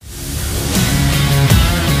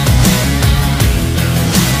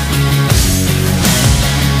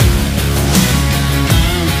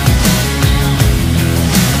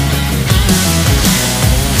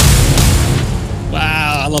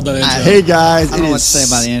Hey guys, I don't know what to say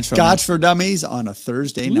about the intro. Scotch for Dummies on a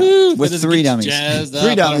Thursday night. Woo, With that 3 dummies. jazzed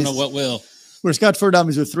Three up. dummies. I don't know what will. We're Scotch for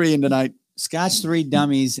Dummies with 3 in tonight. Scotch 3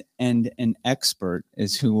 dummies and an expert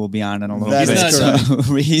is who will be on in a little That bit. is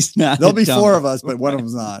So he's not. There'll a be dummy. 4 of us, but one of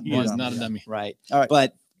them's not. He is not a dummy. Right. All right.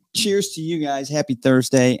 But cheers to you guys. Happy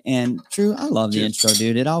Thursday. And Drew, I love the Cheers. intro,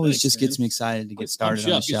 dude. It always Thanks, just gets man. me excited to get Pumps started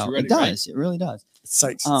you on up, the gets show. you ready, It does. It really does.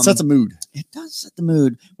 Sets Um, a mood. It does set the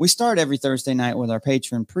mood. We start every Thursday night with our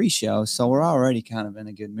patron pre-show, so we're already kind of in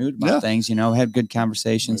a good mood about Yeah. things. You know, had good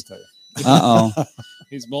conversations. Let me Uh-oh.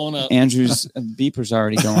 He's blowing up. Andrew's beeper's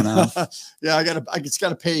already going off. tell you. Yeah, it's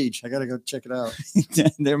got a page. I gotta go check it out.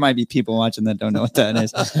 There might be people watching that don't know what that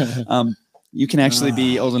is. You can actually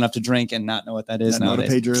be old enough to drink and not know what that is I know what a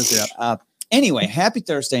nowadays. pager is. Yeah. Anyway, happy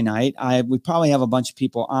Thursday night. We probably have a bunch of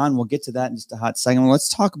people on. We'll get to that in just a hot second. Let's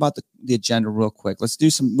talk about the agenda real quick. Let's do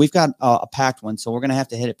some. We've got a packed one, so we're going to have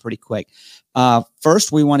to hit it pretty quick.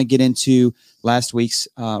 First, we want to get into last week's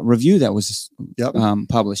review that was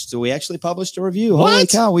published. So we actually published a review. Holy What?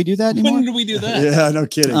 cow, we do that anymore? When did we do that? Yeah, no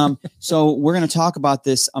kidding. So we're going to talk about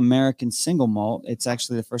this American single malt. It's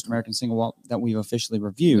actually the first American single malt that we've officially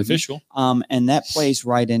reviewed. Official. And that plays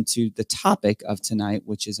right into the topic of tonight,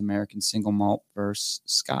 which is American single malt versus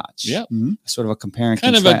Scotch. Yep. Sort of a compare and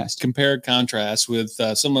Kind contrast. of a compare contrast with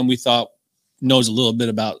someone we thought knows a little bit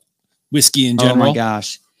about whiskey in Oh general. my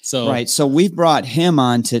gosh. So Right. So we've brought him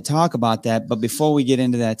on to talk about that. But before we get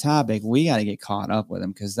into that topic, we got to get caught up with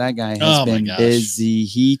him because that guy has Oh my been gosh. busy.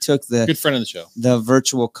 He took good friend of the show. the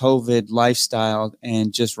virtual COVID lifestyle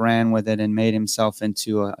and just ran with it and made himself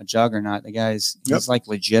into a juggernaut. The guy's he's like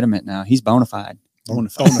legitimate now. He's bona fide.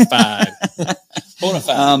 Bonafide.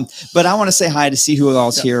 Bonafide. But I want to say hi to see who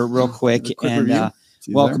else here real quick, Quick and review.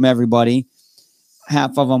 See you welcome everybody.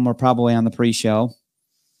 Half of them were probably on the pre-show.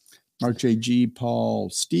 there. Mark J.G., Paul,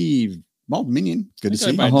 Steve, Malt Minion. Good to see you.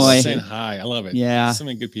 Everybody Ahoy. just saying hi. I love it. Yeah. So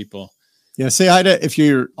many good people. Yeah, say hi to if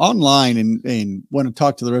you're online and want to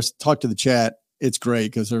talk to the chat. It's great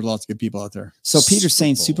because there's lots of good people out there. So Peter's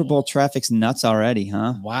saying Super Super Bowl traffic's nuts already,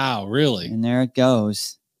 huh? Wow, really? And there it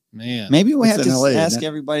goes. Man. Maybe we It's have in to LA, isn't ask it?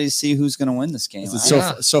 everybody to see who's going to win this game. Is it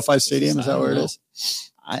Yeah. SoFi Stadium? Is that where it is?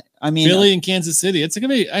 I mean, Philly and Kansas City. I think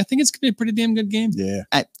it's gonna be a pretty damn good game. Yeah.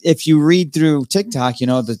 if you read through TikTok, you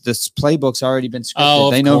know that this playbook's already been scripted. Oh,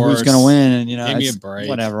 of they know who's course. going to win, and you know, Give me a it's break.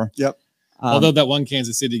 whatever. Yep. Although that one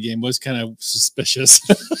Kansas City game was kind of suspicious.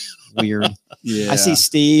 Weird. Yeah. I see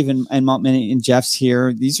Steve and Malt Minute and Jeff's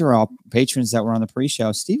here. These are all patrons that were on the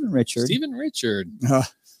pre-show. Steve and Richard. Stephen Richard. Uh-oh.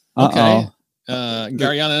 Okay.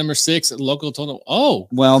 Gariana number 6 at local total. Oh,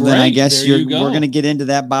 Well, then I great. guess There you we're go. going to get into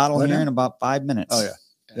that bottle Later. here in about 5 minutes. Oh yeah.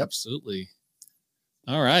 Yep. absolutely.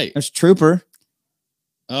 All right. There's Trooper.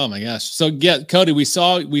 Oh my gosh. So yeah, Cody, we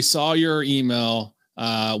saw your email.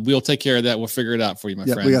 We'll take care of that. We'll figure it out for you, my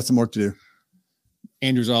Yeah, friend. we got some work to do.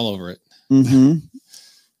 Andrew's all over it. Mm-hmm.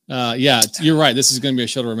 Yeah, you're right. This is going to be a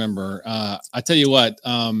show to remember. I tell you what.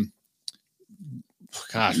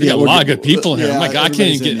 Gosh, we Yeah, got a we're lot of good- good people in here. yeah, Oh my God, I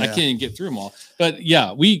everybody's can't in, I yeah. can't even get through them all. But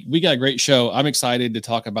yeah, we got a great show. I'm excited to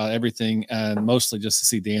talk about everything, and mostly just to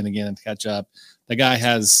see Dan again and catch up. The guy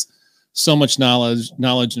has so much knowledge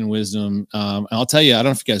and wisdom. And I'll tell you, I don't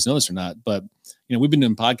know if you guys know this or not, but you know, we've been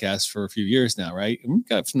doing podcasts for a few years now, right? And we've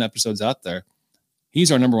got some episodes out there. He's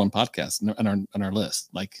our number one podcast on our list.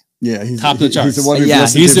 Like Yeah, he's Top of the charts. He's the one we've Yeah,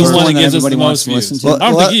 listened he's to the first. one that gives us the everybody wants most to views. listen to. I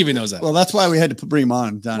don't Well, think he even knows that. Well, that's why we had to bring him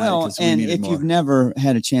on, Don. Well, because we and needed if more. you've never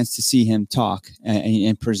had a chance to see him talk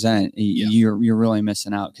and present, Yeah. you're really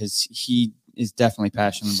missing out because he is definitely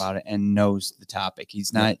passionate about it and knows the topic.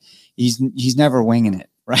 He's not. He's never winging it,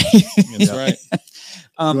 right? That's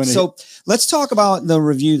right. So let's talk about the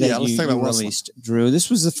review that Yeah, let's you talk about released, Drew. This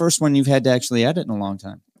was the first one you've had to actually edit in a long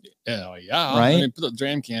time. Oh yeah. Right? I mean, put the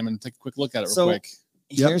dram cam and take a quick look at it real So- quick.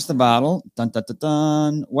 Yep. Here's the bottle. Dun dun dun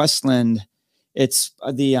dun. Westland. It's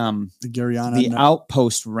the Gariana.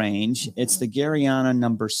 Outpost range. It's the Gariana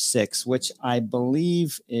number 6, which I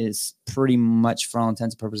believe is pretty much for all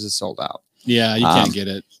intents and purposes sold out. Yeah, you can't get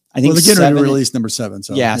it. I think Well, they're getting ready to 7 release number 7.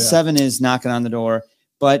 So yeah, 7 is knocking on the door,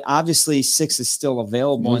 but obviously 6 is still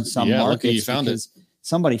available in some Yeah, markets. lucky you found it. because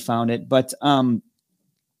somebody found it. But I'm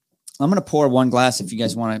going to pour one glass if you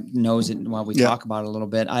guys want to nose it while we Yeah. talk about it a little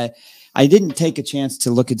bit. I didn't take a chance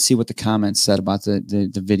to look and see what the comments said about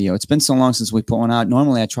the video. It's been so long since we put one out.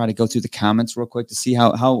 Normally I try to go through the comments real quick to see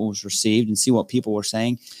how it was received and see what people were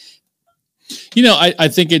saying. You know, I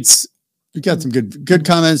think it's you got some good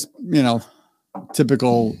comments. You know,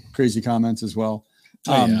 typical crazy comments as well.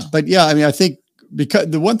 Oh, yeah. But yeah, I mean, I think because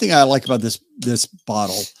the one thing I like about this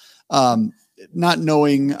bottle, not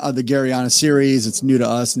knowing the Gariana series, it's new to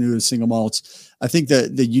us, new to single malts. I think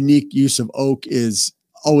that the unique use of oak is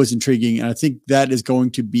always intriguing. And I think that is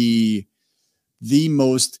going to be the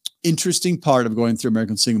most interesting part of going through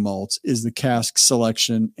American single malts is the cask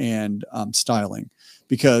selection and styling,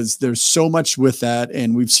 because there's so much with that.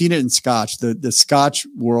 And we've seen it in Scotch. The Scotch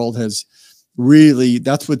world has really,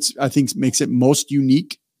 that's what I think makes it most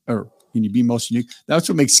unique, or can you be most unique? That's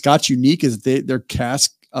what makes Scotch unique, is their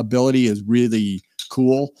cask ability is really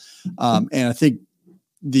cool. And I think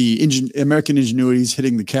the American ingenuity is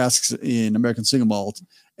hitting the casks in American single malt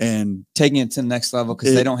and taking it to the next level,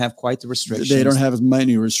 because they don't have quite the restrictions. They don't have as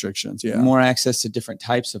many restrictions. Yeah. More access to different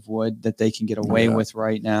types of wood that they can get away with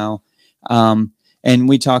right now. And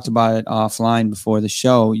we talked about it offline before the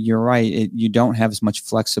show. You're right. You don't have as much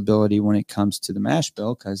flexibility when it comes to the mash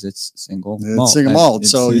bill, because it's single malt. It's single malt.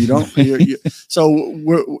 So you don't,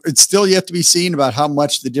 it's still yet to be seen about how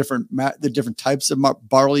much the different types of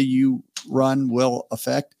barley you run will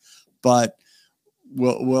affect, but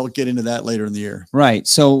we'll get into that later in the year. Right.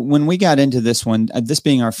 So when we got into this one, this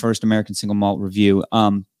being our first American single malt review,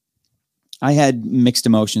 I had mixed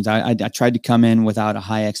emotions. I tried to come in without a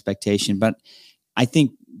high expectation, but I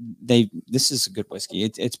think this is a good whiskey.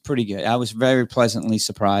 It's pretty good. I was very pleasantly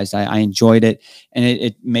surprised. I enjoyed it, and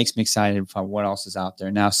it makes me excited for what else is out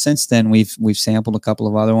there. Now, since then, we've sampled a couple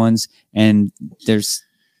of other ones, and there's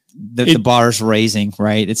the bar's raising,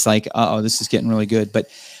 right? It's like, this is getting really good. But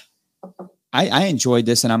I enjoyed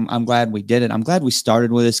this, and I'm glad we did it. I'm glad we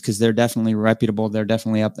started with this, because they're definitely reputable. They're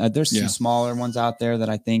definitely up. There's some smaller ones out there that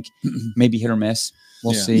I think maybe hit or miss.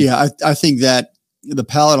 We'll see. Yeah, I think that the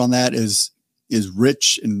palate on that is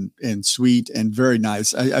rich and sweet and very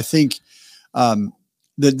nice. I think the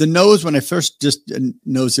nose, when I first just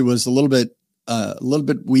nosed, it was a little bit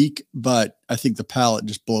weak, but I think the palate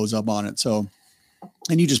just blows up on it. So,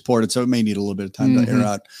 and you just poured it, so it may need a little bit of time to air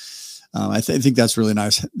out. I think that's really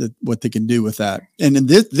nice what they can do with that. And in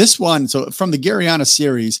this one, so from the Garyana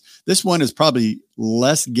series, this one is probably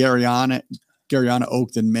less Garyana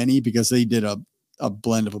oak than many, because they did a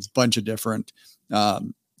blend of a bunch of different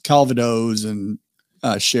Calvados and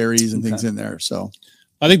sherries and things in there. So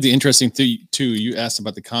I think the interesting thing too, you asked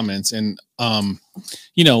about the comments, and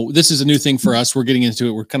this is a new thing for us. We're getting into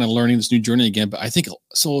it. We're kind of learning this new journey again, but I think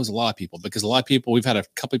so is a lot of people, because a lot of people, we've had a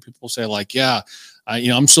couple of people say like,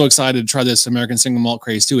 I'm so excited to try this American single malt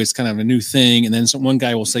craze too. It's kind of a new thing. And then one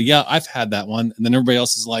guy will say, yeah, I've had that one. And then everybody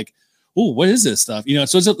else is like, oh, what is this stuff?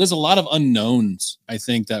 So there's a lot of unknowns, I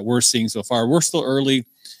think, that we're seeing so far. We're still early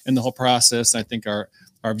in the whole process. I think our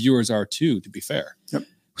viewers are too, to be fair. Yep.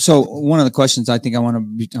 So one of the questions I think I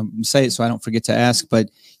want to say it so I don't forget to ask, but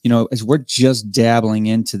as we're just dabbling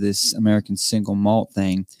into this American single malt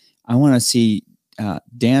thing, I want to see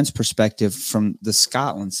Dan's perspective from the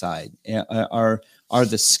Scotland side. Are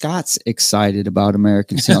the Scots excited about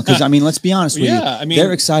American single? Because let's be honest with you,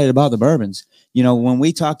 they're excited about the bourbons. When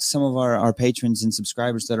we talk to some of our patrons and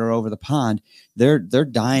subscribers that are over the pond, they're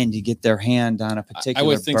dying to get their hand on a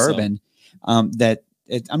particular bourbon that.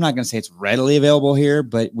 I'm not going to say it's readily available here,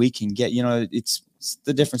 but we can get, it's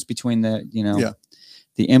the difference between the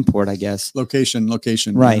import, I guess. Location.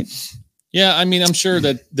 Right. Yeah. I'm sure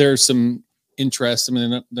that there's some interest.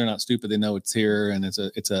 They're not stupid. They know it's here, and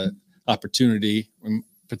it's a opportunity,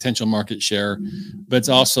 potential market share, but it's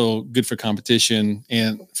also good for competition.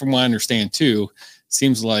 And from what I understand too, it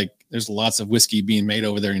seems like there's lots of whiskey being made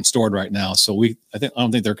over there and stored right now. So I don't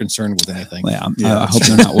think they're concerned with anything. Well, I hope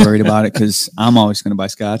they're not worried about it, because I'm always going to buy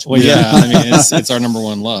Scotch. Well, yeah, it's our number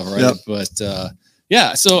one love, right? Yep.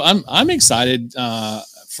 But so I'm excited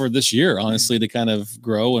for this year, honestly, to kind of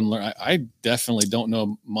grow and learn. I definitely don't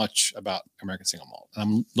know much about American single malt.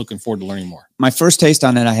 I'm looking forward to learning more. My first taste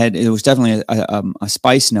on it, it was definitely a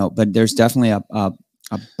spice note, but there's definitely a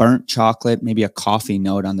burnt chocolate, maybe a coffee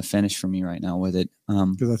note on the finish for me right now with it.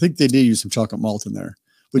 Because I think they did use some chocolate malt in there,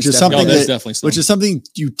 which is something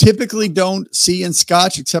you typically don't see in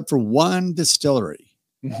Scotch, except for one distillery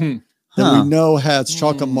that we know has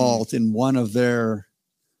chocolate malt in one of their.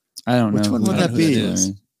 I don't know. Which one would that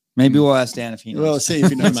be? Maybe we'll ask Dan if he knows. Well, see if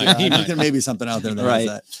he knows. I think there may be something out there that right.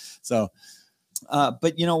 That. So,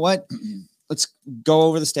 but you know what? Let's go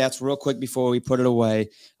over the stats real quick before we put it away.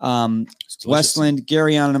 Westland,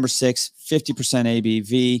 Garyana number 6, 50%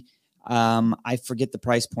 ABV. I forget the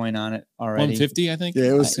price point on it already. 150, I think.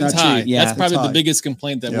 Yeah, it's not high. cheap. Yeah, that's probably the biggest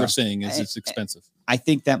complaint that we're seeing is it's expensive. I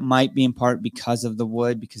think that might be in part because of the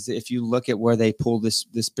wood. Because if you look at where they pull this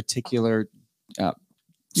particular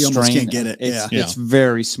you strain, almost can't get it. It's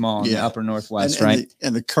very small in the upper northwest, right?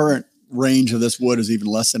 And the current range of this wood is even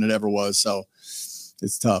less than it ever was. So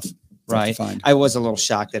it's tough. Right. I was a little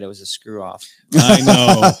shocked that it was a screw off. I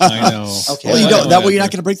know. Okay. Well, you don't. That way, you're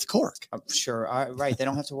not going to break the cork. Sure. Right. They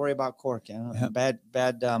don't have to worry about cork. Bad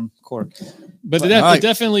cork. But it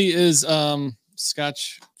definitely is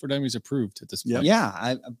Scotch for Dummies approved at this point.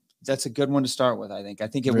 Yeah. That's a good one to start with. I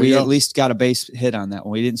think we at least got a base hit on that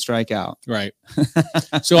one. We didn't strike out. Right.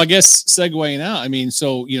 So I guess segueing out, I mean,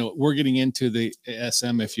 so, we're getting into the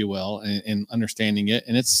SM, if you will, and understanding it,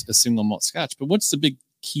 and it's a single malt Scotch, but what's the big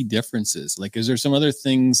key differences? Like, is there some other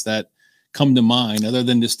things that come to mind other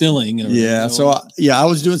than distilling? Yeah. So I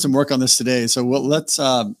was doing some work on this today. So let's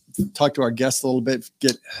talk to our guest a little bit,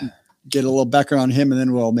 get a little background on him, and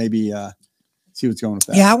then we'll maybe see what's going with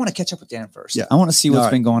that. Yeah, I want to catch up with Dan first. Yeah. I want to see what's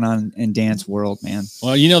been going on in Dan's world, man.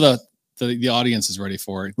 Well, the audience is ready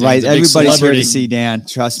for it. Dan's right. Everybody's here to see Dan.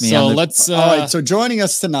 Trust me. So let's. All right. So joining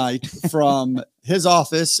us tonight from his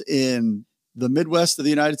office in the Midwest of the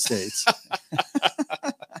United States,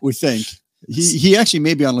 we think he actually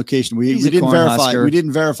may be on location. We didn't verify. We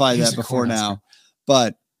didn't verify that before now,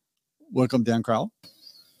 but welcome, Dan Crowell.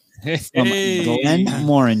 From Glen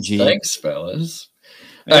Morangy. Thanks, fellas.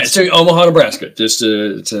 All right, so Omaha, Nebraska, just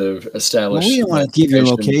to establish. Well, we don't want to give your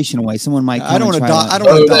location away. Someone might. I don't want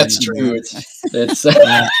to. That's true. It's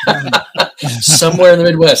somewhere in the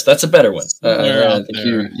Midwest. That's a better one. I think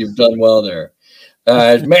you've done well there.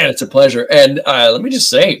 Man, it's a pleasure. And let me just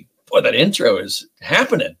say, boy, that intro is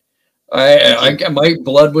happening. My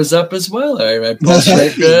blood was up as well. I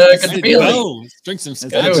could feel it. Drink some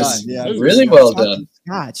Scotch. It was really well done.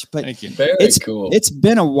 Scotch, but thank you. Very cool. It's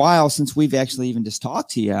been a while since we've actually even just talked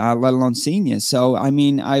to you, let alone seen you. So, I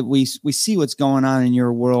mean, we see what's going on in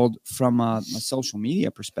your world from a social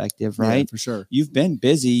media perspective, right? Yeah, for sure. You've been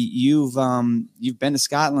busy. You've been to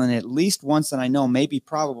Scotland at least once, and I know maybe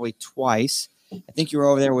probably twice. I think you were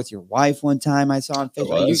over there with your wife one time. I saw on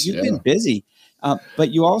Facebook. You've been busy. But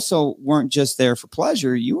you also weren't just there for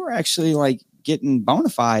pleasure. You were actually like getting bona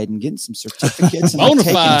fide and getting some certificates and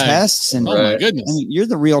taking tests. And my goodness, I mean, you're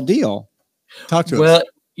the real deal. Talk to us. Well,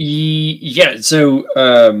 yeah. So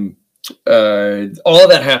all of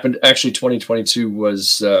that happened. Actually, 2022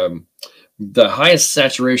 was the highest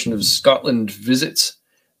saturation of Scotland visits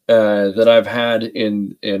that I've had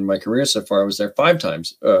in my career so far. I was there 5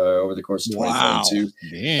 times over the course of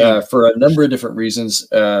 2022 for a number of different reasons.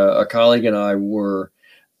 A colleague and I were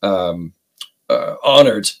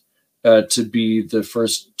honored to be the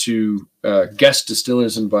first 2 guest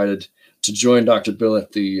distillers invited to join Dr. Bill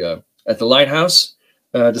at the Lighthouse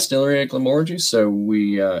Distillery at Glenmorangie. So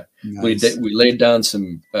we laid down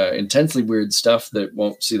some intensely weird stuff that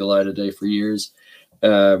won't see the light of day for years.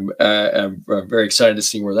 I'm very excited to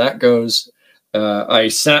see where that goes. I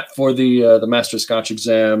sat for the Master Scotch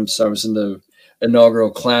exam, so I was in the inaugural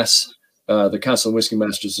class, the Council of Whiskey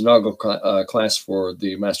Masters inaugural class for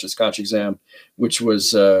the Master Scotch exam, which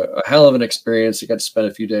was a hell of an experience. I got to spend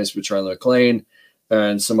a few days with Charlie McLean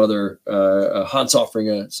and some other Hans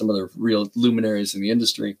Offringer, some other real luminaries in the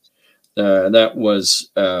industry. And that was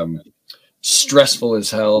stressful as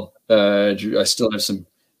hell. I still have some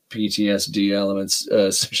PTSD elements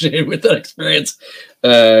associated with that experience.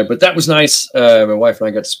 But that was nice. My wife and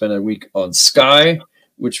I got to spend a week on Skye,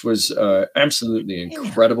 which was absolutely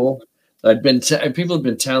incredible. People have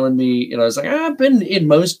been telling me, I was like, I've been in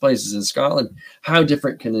most places in Scotland. How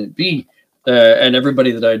different can it be? And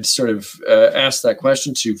everybody that I'd sort of asked that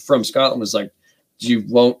question to from Scotland was like, you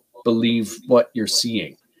won't believe what you're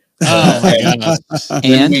seeing.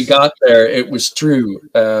 When we got there, it was true.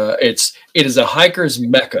 It is a hiker's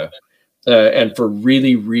mecca, and for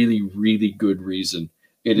really, really, really good reason.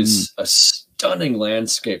 It is a stunning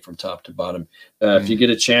landscape from top to bottom. If you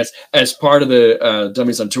get a chance, as part of the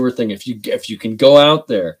Dummies on Tour thing, if you can go out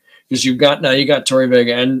there, because you got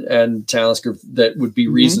Torrevieja and Talisker that would be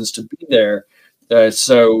reasons to be there.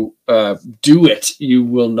 So do it. You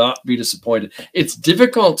will not be disappointed. It's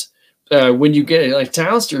difficult. When you get like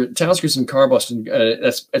Talisker's in Carboston,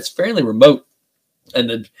 it's fairly remote,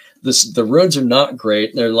 and the roads are not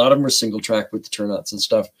great. There, a lot of them are single track with the turnouts and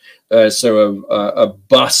stuff. So a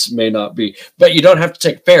bus may not be, but you don't have to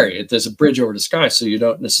take a ferry. There's a bridge over to Skye, so you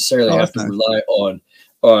don't necessarily have to rely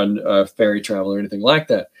on ferry travel or anything like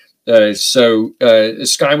that. So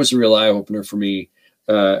Skye was a real eye opener for me,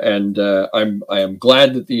 and I am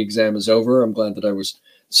glad that the exam is over. I'm glad that I was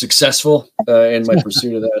successful in my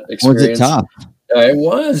pursuit of that experience. Was it tough? It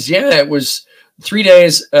was, yeah. It was 3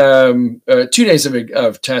 days, 2 days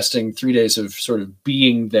of testing, 3 days of sort of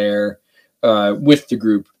being there with the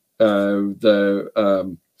group.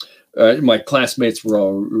 My classmates were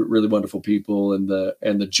all really wonderful people, and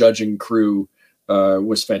the judging crew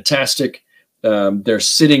was fantastic. They're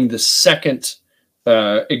sitting the second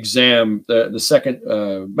exam, the second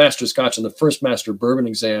Master of Scotch and the first Master of Bourbon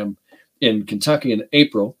exam in Kentucky in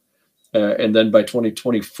April. And then by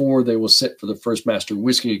 2024, they will sit for the first Master of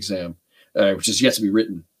Whiskey exam, which is yet to be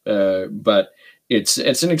written. But it's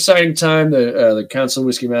an exciting time. The Council of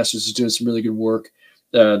Whiskey Masters is doing some really good work.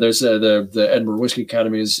 There's the Edinburgh Whiskey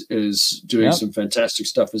Academy is doing some fantastic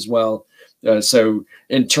stuff as well. So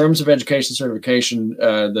in terms of education certification,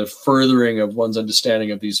 the furthering of one's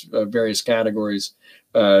understanding of these various categories,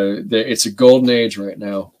 it's a golden age right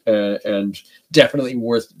now, and definitely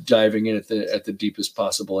worth diving in at the deepest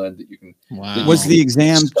possible end that you can. Wow. Was the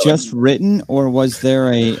exam just written, or was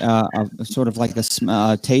there a sort of like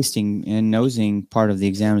a tasting and nosing part of the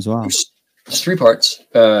exam as well? There's 3 parts.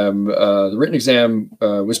 The written exam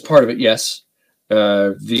was part of it, yes.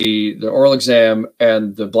 The oral exam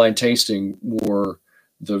and the blind tasting were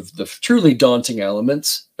the truly daunting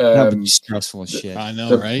elements. That would be stressful as shit. I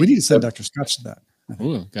know, right? We need to send Dr. Scotch to that.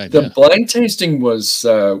 Ooh, the blind tasting was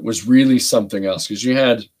really something else, because you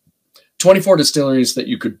had 24 distilleries that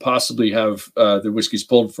you could possibly have the whiskeys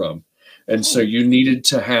pulled from, and so you needed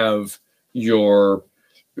to have your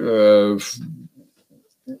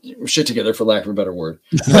shit together, for lack of a better word.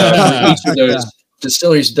 Each of those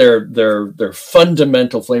distilleries, their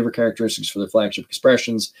fundamental flavor characteristics for the flagship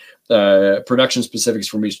expressions, production specifics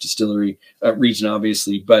from each distillery region,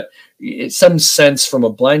 obviously, but it's some sense from a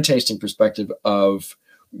blind tasting perspective of,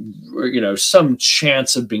 some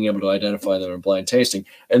chance of being able to identify them in blind tasting.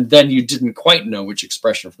 And then you didn't quite know which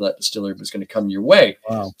expression from that distillery was going to come your way.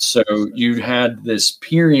 Wow. So you had this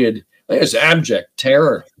period, it was abject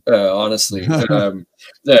terror, honestly.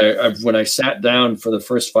 When I sat down for the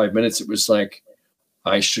first 5 minutes, it was like,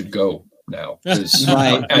 I should go now.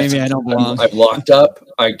 Right. Maybe I don't belong. I'm locked up.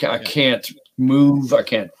 I can't move. I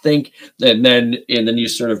can't think. And then you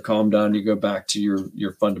sort of calm down. You go back to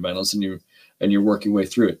your fundamentals, and you're working your way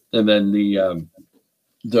through it. And then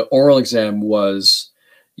the oral exam was,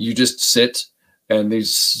 you just sit, and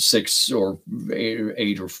these 6 or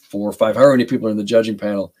 8 or 4 or 5, however many people are in the judging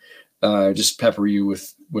panel, just pepper you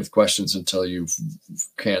with questions until you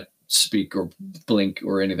can't speak or blink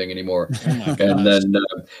or anything anymore. And then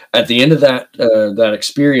at the end of that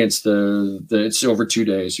experience, it's over 2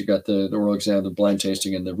 days. You got the oral exam, the blind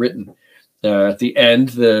tasting, and the written. At the end,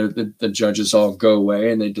 the judges all go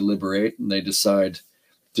away and they deliberate, and they decide,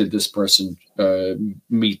 did this person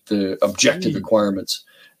meet the objective requirements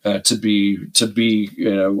to be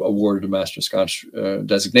awarded a Master of Scotch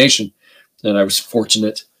designation. And I was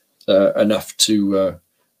fortunate enough to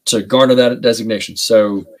garner that designation.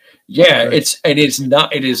 So yeah, it is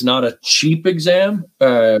not a cheap exam,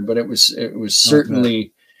 but it was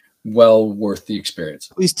certainly well worth the experience.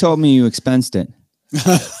 Please told me you expensed it.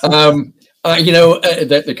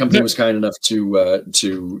 The company was kind enough to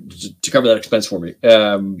cover that expense for me.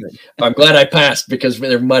 I'm glad I passed, because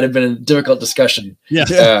there might have been a difficult discussion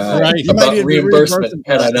right. about reimbursement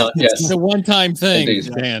had I not. Yes, it's a one-time thing,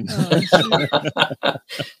 Dan.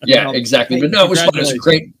 Yeah, exactly. But no, it was fun. It was a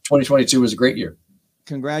great 2022 was a great year.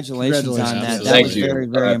 Congratulations on that. That Thank was you. very,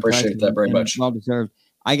 very I appreciate that very much. Well deserved.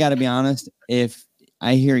 I got to be honest. If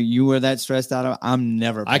I hear you were that stressed out, I'm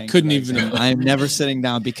never. I couldn't even. I'm never sitting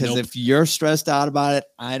down, because if you're stressed out about it,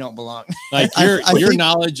 I don't belong. Like your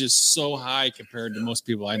knowledge is so high compared to most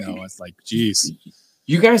people I know. It's like, geez,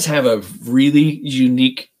 you guys have a really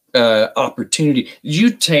unique opportunity. You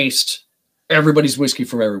taste everybody's whiskey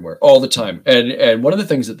from everywhere all the time. And one of the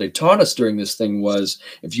things that they taught us during this thing was,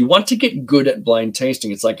 if you want to get good at blind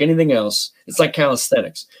tasting, it's like anything else. It's like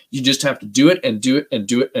calisthenics. You just have to do it and do it and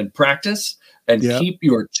do it and practice, and keep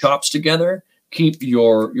your chops together, keep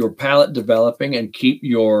your palate developing, and keep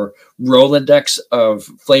your Rolodex of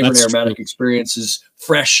flavor and aromatic experiences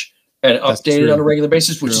fresh and updated on a regular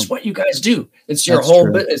basis, which is what you guys do. It's your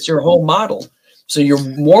it's your whole model. So you're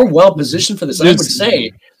more well positioned for this. I would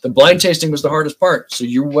say the blind tasting was the hardest part. So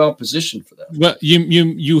you're well positioned for that. Well,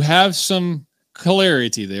 you have some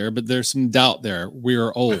clarity there, but there's some doubt there.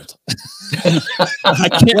 We're old. I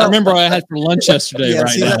can't remember what I had for lunch yesterday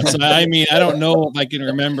now. So I mean, I don't know if I can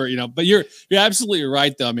remember, but you're absolutely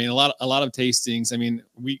right though. I mean, a lot of tastings. I mean,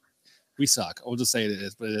 we suck. We'll just say it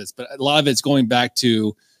is, but it is. But a lot of it's going back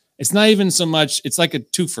to, it's not even so much, it's like a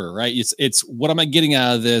twofer, right? It's what am I getting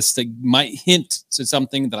out of this that might hint to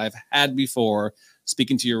something that I've had before,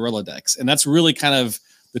 speaking to your Rolodex. And that's really kind of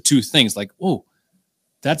the two things, like, oh,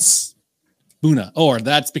 that's Buna, or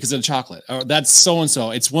that's because of the chocolate, or that's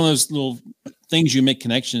so-and-so. It's one of those little things you make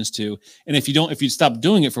connections to. And if you stop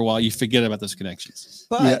doing it for a while, you forget about those connections.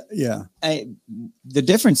 But the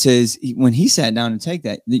difference is, when he sat down to take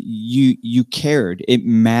that, you cared, it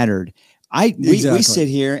mattered. We Exactly. sit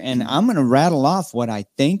here and I'm going to rattle off what I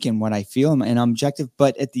think and what I feel and I'm objective.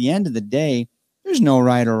 But at the end of the day, there's no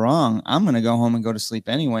right or wrong. I'm going to go home and go to sleep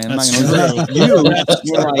anyway. I'm That's not going to true.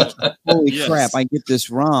 you're like, holy Yes. crap, I get this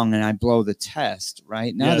wrong and I blow the test.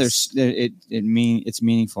 Right now, Yes. it's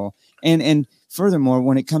meaningful. And furthermore,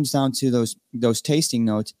 when it comes down to those tasting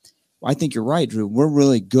notes, I think you're right, Drew. We're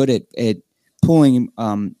really good at pulling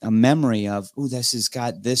a memory of, oh, this has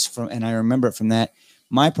got this from, and I remember it from that.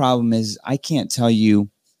 My problem is I can't tell you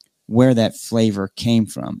where that flavor came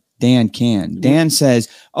from. Dan can. Dan says,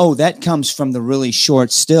 oh, that comes from the really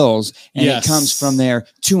short stills, and Yes. it comes from their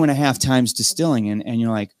 2.5 times distilling. And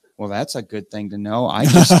you're like, well, that's a good thing to know. I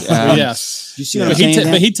just, Yes. you see what I'm But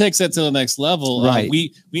saying? but he takes that to the next level. Right.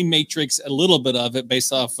 We matrix a little bit of it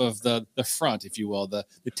based off of the front, if you will, the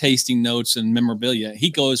tasting notes and memorabilia.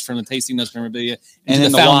 He goes from the tasting notes, memorabilia, And into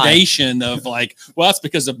then the the why. foundation of like, well, that's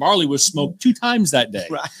because the barley was smoked 2 times that day.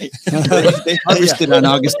 Right. They harvested on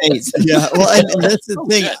August 8th. Yeah, well, and that's the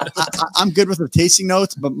thing. I'm good with the tasting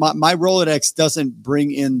notes, but my Rolodex doesn't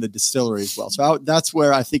bring in the distillery as well. So that's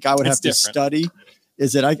where I think I would It's have to different. study.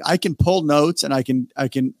 Is that I can pull notes and I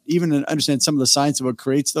can even understand some of the science of what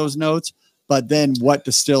creates those notes, but then what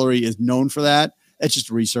distillery is known for that? It's just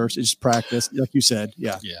research, it's just practice, like you said.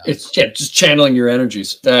 Yeah, Yeah. It's just channeling your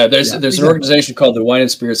energies. There's an exactly. organization called the Wine and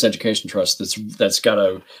Spirits Education Trust that's got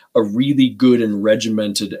a really good and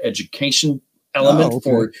regimented education element okay.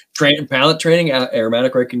 for palate training,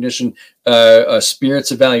 aromatic recognition,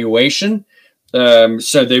 spirits evaluation.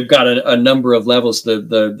 So they've got a number of levels.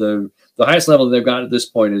 The highest level they've got at this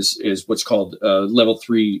point is what's called level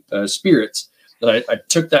 3 spirits. That I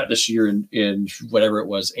took that this year in whatever it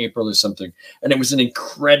was, April or something, and it was an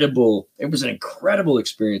incredible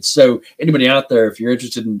experience. So anybody out there, if you're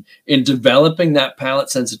interested in developing that palate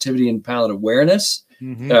sensitivity and palate awareness,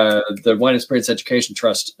 the Wine and Spirits Education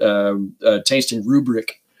Trust tasting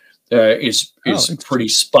rubric is pretty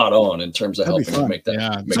spot on in terms of That'd be helping fun. make that Yeah,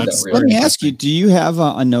 make that that's- real. Let me ask you, do you have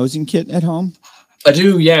a nosing kit at home? I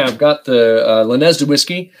do, yeah. I've got the Lanez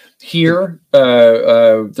whiskey here.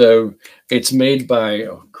 It's made by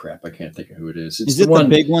I can't think of who it is. It's Is it the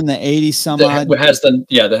big one, the 80 some odd? that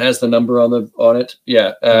has the number on it.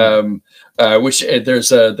 Yeah. Which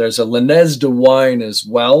there's a Lanez de wine as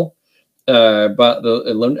well. But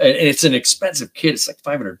and it's an expensive kit. It's like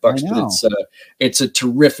 $500, but it's a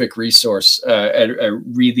terrific resource. A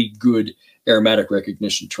really good aromatic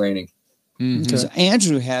recognition training. Because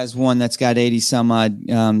Andrew has one that's got 80 some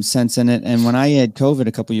odd cents in it. And when I had COVID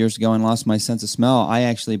a couple years ago and lost my sense of smell, I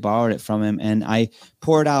actually borrowed it from him and I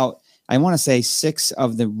poured out, I want to say 6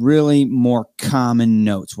 of the really more common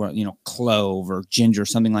notes where, clove or ginger,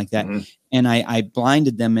 something like that. Mhm. And I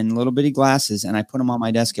blinded them in little bitty glasses and I put them on my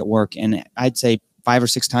desk at work. And I'd say 5 or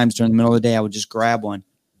 6 times during the middle of the day, I would just grab one.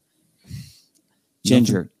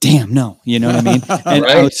 Ginger, damn, no, you know what I mean? And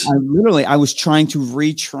Right. I was trying to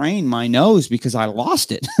retrain my nose because I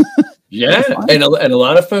lost it. Yeah, and a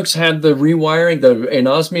lot of folks had the rewiring, the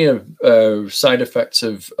anosmia side effects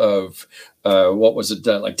of what was it,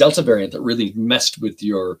 like Delta variant that really messed with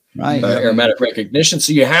your aromatic recognition.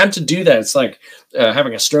 So you had to do that. It's like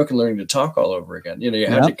having a stroke and learning to talk all over again. You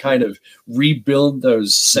had to kind of rebuild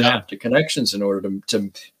those synaptic connections in order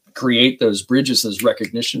to create those bridges, those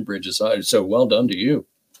recognition bridges. So well done to you.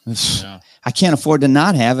 Yeah. I can't afford to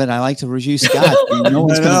not have it. I like to review Scott. No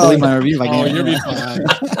one's going to believe my review. If I Oh, can't. you'll be fine.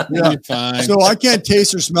 You'll be fine. So I can't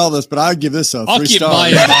taste or smell this, but I'd give this a I'll 3 keep stars.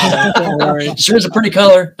 buying it. Don't worry. Sure is a pretty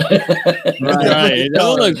color. Right.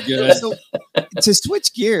 It'll look good. So, to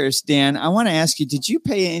switch gears, Dan, I want to ask you, did you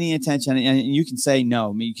pay any attention? And you can say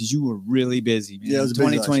no, because you were really busy. Man. Yeah, it was a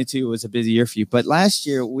busy 2022 was a busy year for you. But last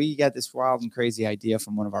year, we got this wild and crazy idea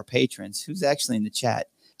from one of our patrons, who's actually in the chat,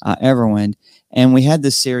 Everwind. And we had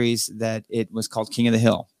this series that it was called King of the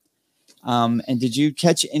Hill. And did you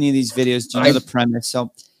catch any of these videos? Do you know the premise?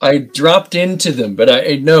 So I dropped into them, but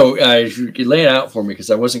you lay it out for me because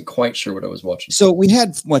I wasn't quite sure what I was watching. So we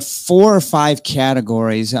had 4 or 5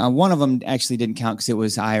 categories. One of them actually didn't count because it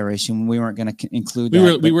was Irish, and we weren't going to include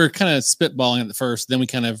that. We were kind of spitballing at first, then we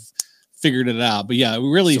kind of figured it out. But yeah,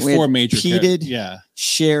 really So we 4 had major peated,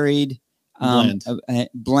 sherried,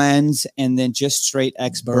 blends, and then just straight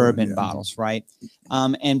ex-bourbon yeah. bottles, right?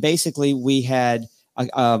 And basically we had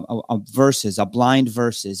a blind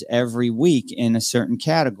verses every week in a certain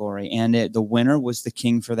category, and the winner was the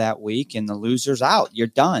king for that week, and the loser's out. You're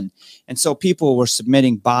done. And so people were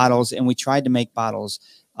submitting bottles, and we tried to make bottles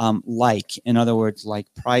in other words, like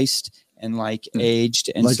priced and like aged,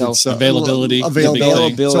 and Like availability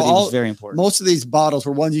availability. Availability So is very important. most of these bottles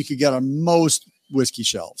were ones you could get on most whiskey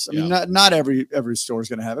shelves. I mean, not every store is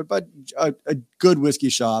going to have it, but a good whiskey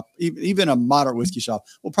shop, even a moderate whiskey shop,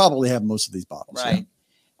 will probably have most of these bottles. Right.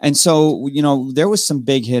 And so, you know, there was some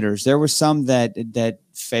big hitters. There were some that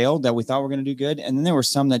failed that we thought were going to do good. And then there were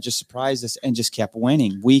some that just surprised us and just kept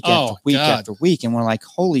winning week after week after week. And we're like,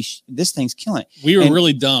 holy, this thing's killing it. We were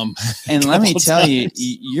really dumb. And let me tell you,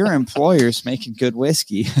 your employer's making good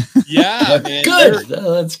whiskey. Yeah, man. Good.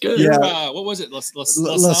 That's good. Yeah. What was it? La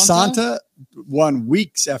Santa won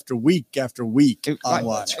weeks after week after week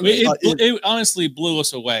online. It honestly blew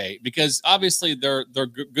us away because obviously they're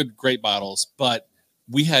good, great bottles, but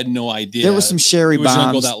we had no idea. There was some sherry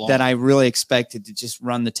bombs that I really expected to just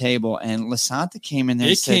run the table, and La Santa came in there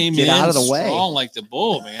and said, "Get out of the way!" Like the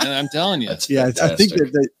bull, man. I'm telling you. I think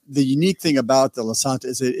that the unique thing about the La Santa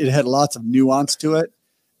is it had lots of nuance to it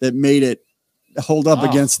that made it hold up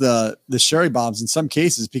against the sherry bombs in some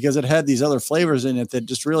cases because it had these other flavors in it that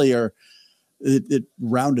just really it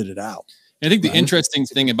rounded it out. I think the interesting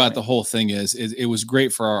thing about the whole thing is it was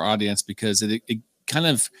great for our audience because it kind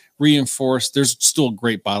of reinforced there's still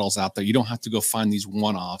great bottles out there. You don't have to go find these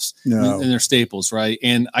one-offs and they're staples, right?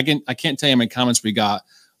 And I can't tell you how many comments we got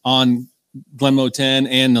on Glenmorangie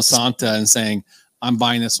and La Santa and saying, I'm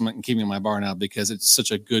buying this one and keeping it in my bar now because it's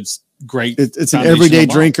such a great. It's an everyday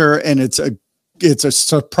drinker and it's a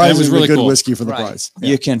surprisingly really good whiskey for the price.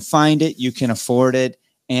 You can find it, you can afford it.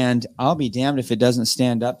 And I'll be damned if it doesn't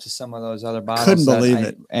stand up to some of those other bottles. Couldn't believe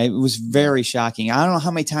it. It was very shocking. I don't know how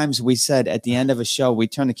many times we said at the end of a show, we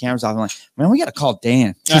turned the cameras off and like, man, we got to call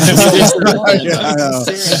Dan. I know.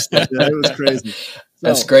 It was crazy.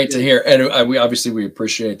 That's great to hear. And we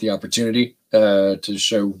appreciate the opportunity to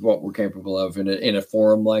show what we're capable of in a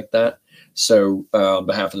forum like that. So on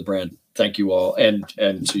behalf of the brand, thank you all. And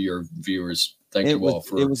to your viewers, thank you all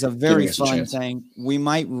for it was a very fun thing. We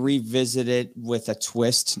might revisit it with a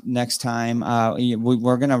twist next time.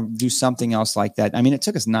 We're going to do something else like that. I mean, it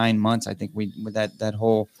took us 9 months. I think that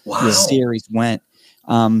whole series went,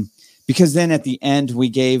 because then at the end we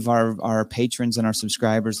gave our patrons and our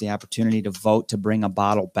subscribers the opportunity to vote to bring a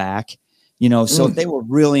bottle back. You know, so if they were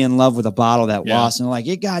really in love with a bottle that lost and like,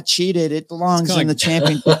 it got cheated, it belongs in the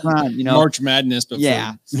championship round, you know, March Madness, but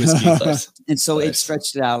whiskey. And so it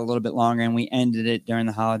stretched it out a little bit longer and we ended it during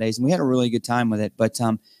the holidays and we had a really good time with it. But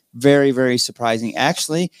very, very surprising.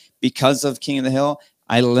 Actually, because of King of the Hill,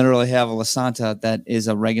 I literally have a La Santa that is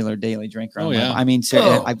a regular daily drinker. I mean,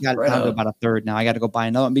 I've got it down to about a third now. I got to go buy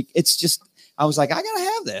another one. It's just, I was like, I got to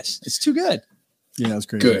have this. It's too good. Yeah, that's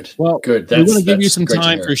great. Good. Well, good. We're going to give you some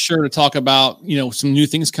time for sure to talk about, some new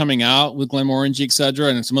things coming out with Glenmorangie, et cetera,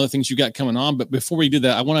 and some other things you got coming on. But before we do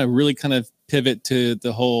that, I want to really kind of pivot to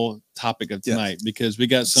the whole topic of tonight because we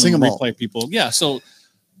got some replay people. Yeah. So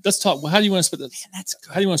let's talk. How do you want to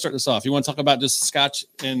how do you want to start this off? You want to talk about just Scotch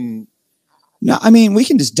and? No, I mean, we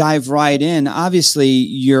can just dive right in. Obviously,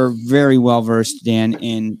 you're very well versed, Dan,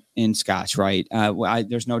 in Scotch, right?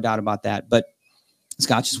 There's no doubt about that. But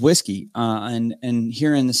Scotch is whiskey, and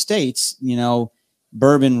here in the States,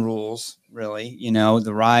 bourbon rules really.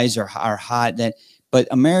 The ryes are hot. But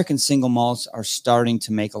American single malts are starting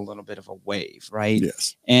to make a little bit of a wave, right?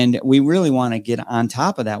 Yes. And we really want to get on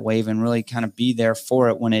top of that wave and really kind of be there for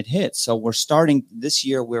it when it hits. So we're starting this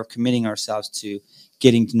year. We're committing ourselves to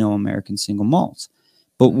getting to know American single malts.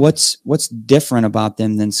 But what's different about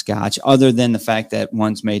them than Scotch, other than the fact that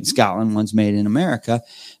one's made in Scotland, one's made in America,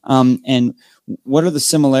 and what are the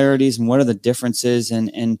similarities and what are the differences,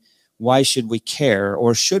 and why should we care,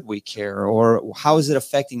 or should we care, or how is it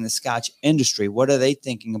affecting the Scotch industry? What are they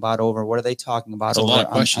thinking about over? What are they talking about over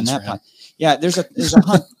on that part? Yeah, there's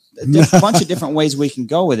a bunch of different ways we can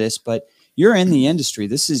go with this, but you're in the industry.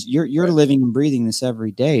 This is you're living and breathing this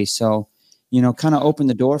every day. So, kind of open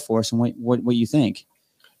the door for us and what you think.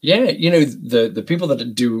 Yeah, the people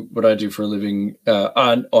that do what I do for a living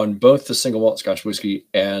on both the single malt Scotch whiskey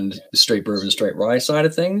and the straight bourbon, straight rye side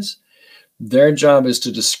of things, their job is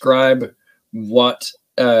to describe what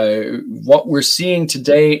we're seeing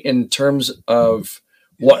today in terms of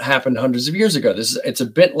what happened hundreds of years ago. It's a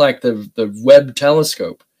bit like the Webb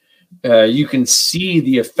telescope. You can see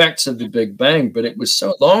the effects of the Big Bang, but it was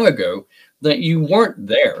so long ago that you weren't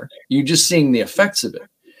there. You're just seeing the effects of it.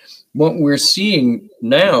 What we're seeing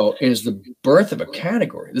now is the birth of a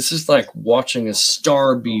category. This is like watching a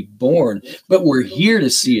star be born, but we're here to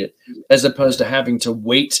see it as opposed to having to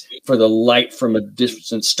wait for the light from a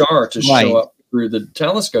distant star to show up through the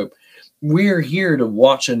telescope. We're here to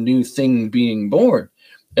watch a new thing being born.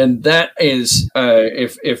 And that is,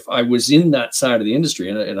 if I was in that side of the industry,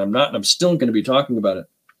 and I'm not, and I'm still going to be talking about it,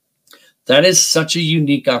 that is such a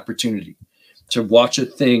unique opportunity to watch a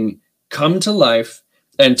thing come to life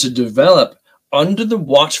and to develop under the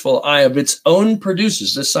watchful eye of its own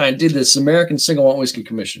producers. This American Single Malt Whiskey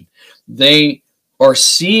Commission. They are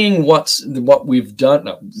seeing what we've done.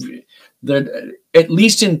 At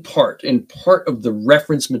least in part of the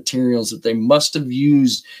reference materials that they must have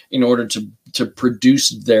used in order to produce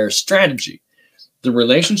their strategy. The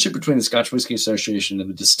relationship between the Scotch Whisky Association and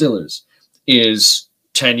the distillers is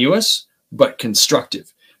tenuous but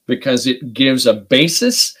constructive, because it gives a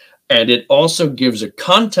basis and it also gives a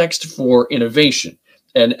context for innovation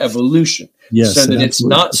and evolution. Yes, so that it's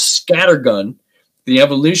not scattergun. The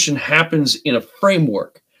evolution happens in a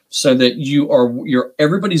framework, so that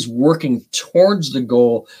everybody's working towards the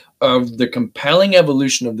goal of the compelling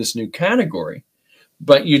evolution of this new category.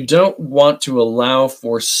 But you don't want to allow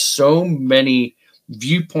for so many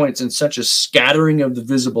viewpoints and such a scattering of the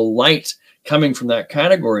visible light coming from that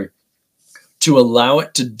category to allow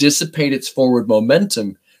it to dissipate its forward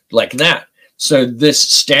momentum like that. So this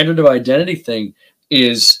standard of identity thing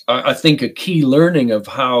is, I think, a key learning of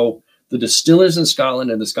how the distillers in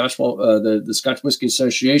Scotland and the Scotch Whisky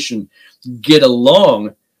Association get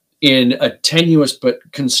along in a tenuous but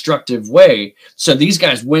constructive way. So these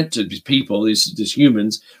guys went to these people, these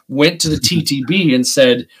humans, went to the TTB and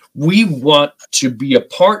said, we want to be a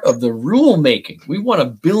part of the rule making. We want to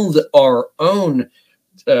build our own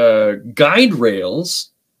guide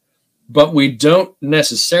rails, but we don't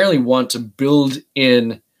necessarily want to build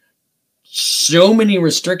in so many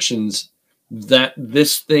restrictions that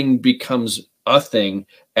this thing becomes a thing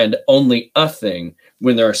and only a thing,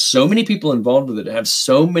 when there are so many people involved with it, have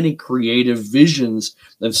so many creative visions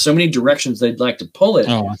and so many directions they'd like to pull it.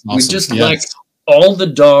 Oh, awesome. We just like all the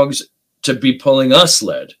dogs to be pulling a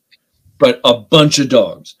sled, but a bunch of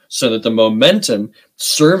dogs, so that the momentum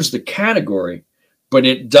serves the category, but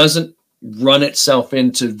it doesn't run itself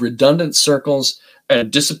into redundant circles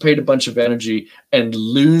and dissipate a bunch of energy and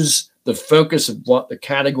lose the focus of what the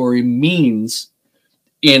category means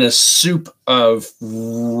in a soup of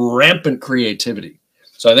rampant creativity.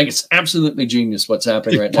 So I think it's absolutely genius what's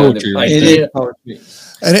happening right now. Poetry, right?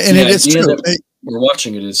 And it is true. We're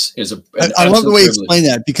watching it is I love the way you explain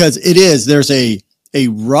that, because there's a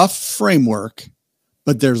rough framework,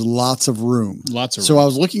 but there's lots of room. So I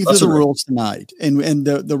was looking through the rules tonight, and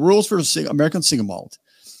the rules for American Single Malt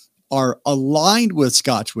are aligned with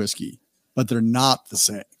Scotch whiskey, but they're not the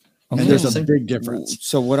same. And there's a big difference.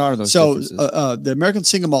 So what are those? So the American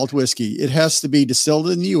Single Malt whiskey, it has to be distilled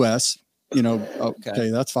in the U.S. Okay,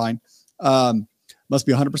 that's fine. Must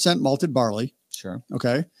be 100% malted barley. Sure.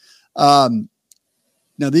 Okay. Now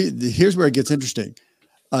here's where it gets interesting.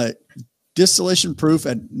 Distillation proof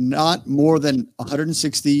at not more than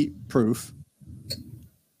 160 proof.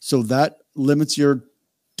 So that limits your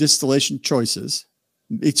distillation choices.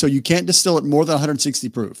 So you can't distill it more than 160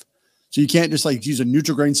 proof. So you can't just use a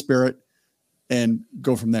neutral grain spirit and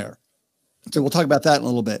go from there. So we'll talk about that in a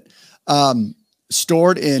little bit.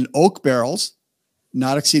 Stored in oak barrels,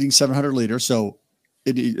 not exceeding 700 liters. So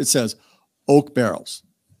it says oak barrels,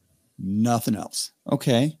 nothing else.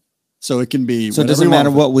 Okay. So it can be. So it doesn't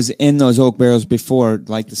matter what was in those oak barrels before,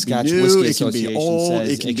 like the Scotch Whisky Association old,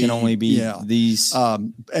 says, it can only be these.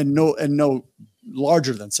 And no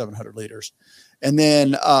larger than 700 liters. And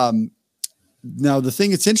then now the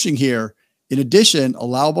thing that's interesting here, in addition,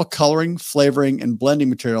 allowable coloring, flavoring, and blending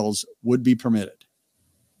materials would be permitted.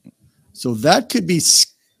 So that could be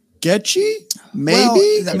sketchy, maybe.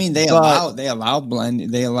 Well, I mean, they allow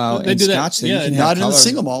blend. They allow they do Scotch. that. Yeah, not in a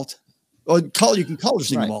single malt. Or color, you can color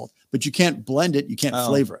single malt, but you can't blend it. You can't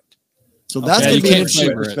flavor it. So that's going to be an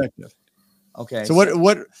interesting perspective. Okay. So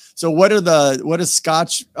what is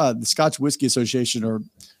Scotch, the Scotch Whisky Association, or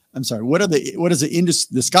I'm sorry, what is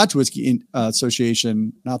the Scotch Whisky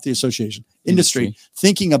Association, not the association, industry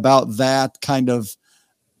thinking about that kind of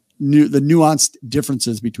the nuanced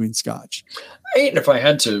differences between Scotch? If I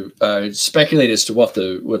had to speculate as to what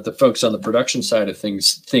the folks on the production side of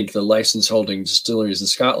things think the license holding distilleries in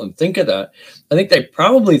Scotland think of that, I think they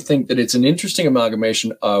probably think that it's an interesting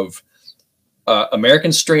amalgamation of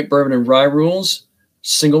American straight bourbon and rye rules,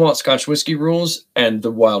 single malt Scotch whiskey rules, and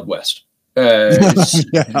the Wild West. And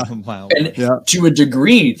to a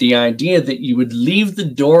degree, the idea that you would leave the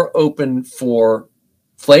door open for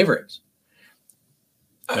flavorings.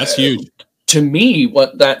 That's huge. To me,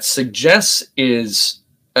 what that suggests is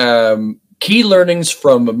key learnings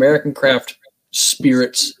from American craft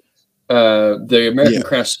spirits, the American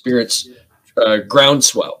craft spirits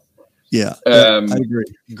groundswell. Yeah, I agree.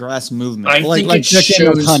 Grass movement. I think it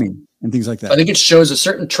shows honey and things like that. I think it shows a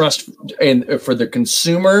certain trust for the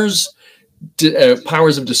consumers'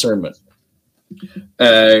 powers of discernment,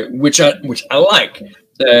 which I like.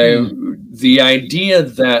 The idea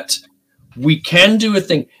that we can do a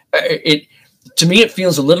thing. To me, it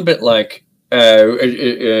feels a little bit like,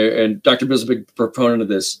 and Dr. Bill's a big proponent of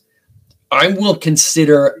this. I will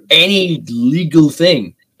consider any legal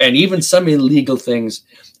thing, and even some illegal things,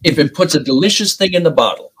 if it puts a delicious thing in the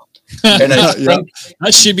bottle. And I think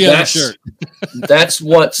that should be on the shirt. that's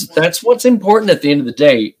what's important at the end of the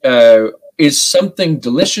day. Is something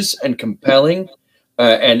delicious and compelling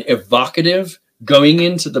and evocative going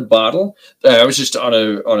into the bottle. I was just on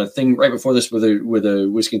a thing right before this with a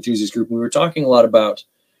whiskey enthusiast group. We were talking a lot about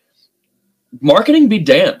marketing. Be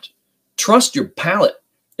damned. Trust your palate.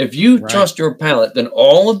 If you trust your palate, then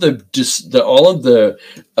all of the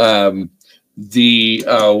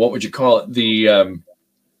what would you call it? The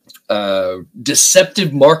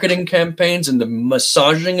deceptive marketing campaigns and the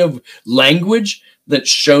massaging of language that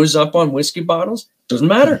shows up on whiskey bottles doesn't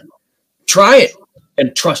matter. Try it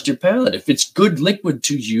and trust your palate. If it's good liquid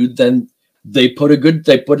to you, then they put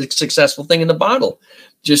a successful thing in the bottle.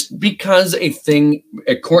 Just because a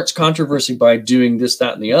court's controversy by doing this,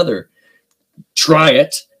 that, and the other, try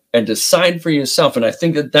it and decide for yourself. And I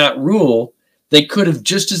think that rule, they could have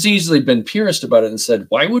just as easily been purist about it and said,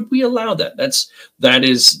 why would we allow that? That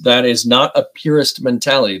is not a purist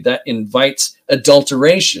mentality. That invites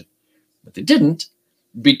adulteration. But they didn't,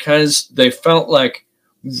 because they felt like,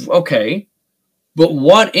 okay, but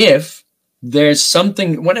what if there's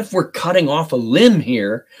something, what if we're cutting off a limb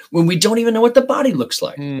here when we don't even know what the body looks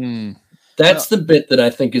like? That's the bit that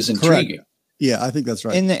I think is intriguing. Correct. Yeah, I think that's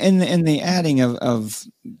right. In the adding of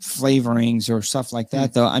flavorings or stuff like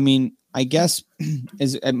that, though, I mean, I guess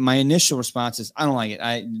my initial response is, I don't like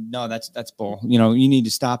it. No, that's bull. You know, you need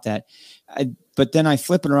to stop that. But then I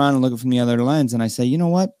flip it around and look at it from the other lens, and I say, you know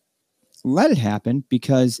what? Let it happen,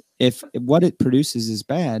 because if what it produces is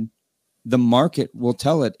bad, the market will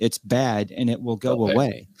tell it it's bad and it will go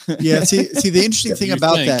away. Yeah. See, the interesting thing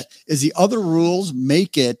about that is the other rules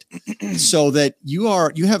make it so that you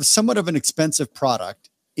have somewhat of an expensive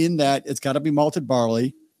product, in that it's got to be malted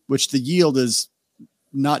barley, which the yield is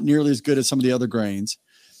not nearly as good as some of the other grains.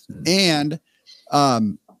 And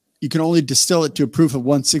you can only distill it to a proof of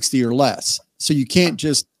 160 or less. So you can't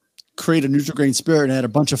just create a neutral grain spirit and add a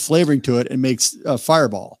bunch of flavoring to it and makes a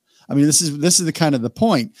Fireball. I mean, this is the kind of the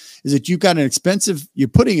point, is that you've got you're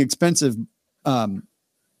putting expensive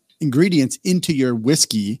ingredients into your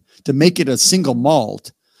whiskey to make it a single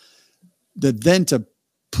malt, that then to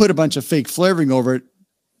put a bunch of fake flavoring over it.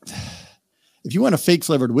 If you want a fake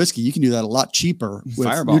flavored whiskey, you can do that a lot cheaper with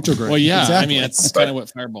Fireball. neutral grain. Well, yeah, exactly. I mean, that's kind of what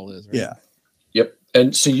Fireball is, right? Yeah. Yep.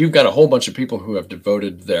 And so you've got a whole bunch of people who have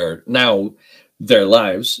devoted their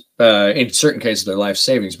lives, in certain cases, their life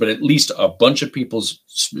savings, but at least a bunch of people's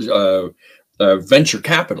venture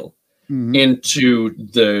capital into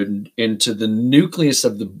the nucleus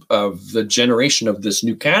of the generation of this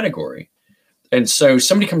new category. And so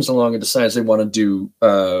somebody comes along and decides they want to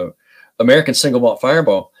do American Single Malt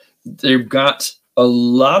Fireball. They've got a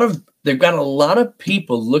lot of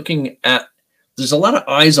people looking at. There's a lot of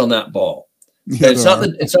eyes on that ball. Yeah, it's not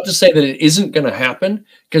to say that it isn't going to happen,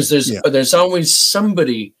 because there's always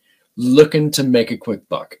somebody looking to make a quick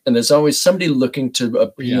buck, and there's always somebody looking to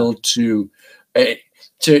appeal to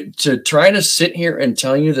try to sit here and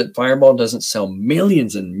tell you that Fireball doesn't sell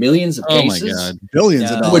millions and millions of cases. Oh my God,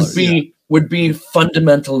 billions of dollars would be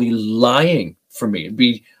fundamentally lying for me. It'd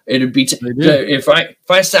be if I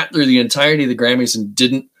sat through the entirety of the Grammys and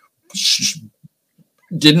didn't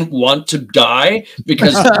want to die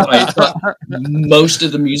because I thought most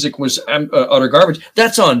of the music was utter garbage.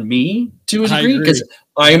 That's on me to a degree, because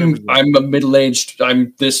I'm a middle-aged,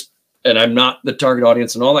 I'm this, and I'm not the target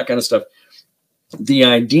audience and all that kind of stuff. The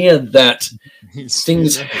idea that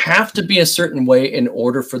things have to be a certain way in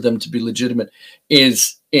order for them to be legitimate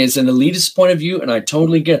is an elitist point of view, and I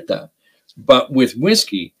totally get that. But with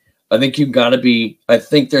whiskey, I think you've got to be, I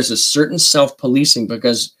think there's a certain self-policing,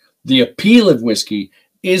 because the appeal of whiskey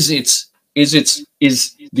is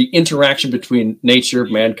the interaction between nature,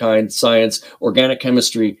 mankind, science, organic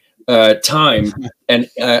chemistry, time,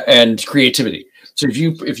 and creativity. So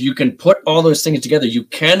if you can put all those things together, you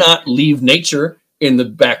cannot leave nature in the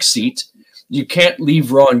back seat. You can't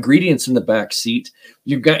leave raw ingredients in the back seat.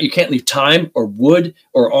 You can't leave time or wood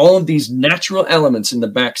or all of these natural elements in the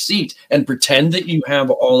back seat and pretend that you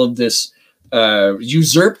have all of this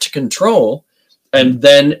usurped control, and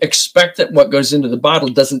then expect that what goes into the bottle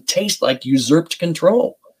doesn't taste like usurped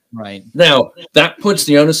control. Right. Now, that puts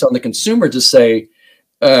the onus on the consumer to say,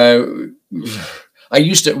 we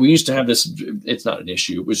used to have this, it's not an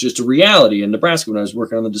issue, it was just a reality in Nebraska when I was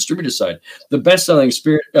working on the distributor side. The best-selling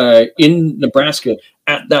spirit in Nebraska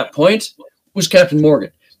at that point was Captain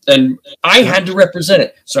Morgan. And I had to represent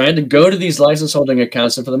it. So I had to go to these license holding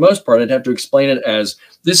accounts. And for the most part, I'd have to explain it as,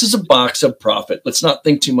 this is a box of profit. Let's not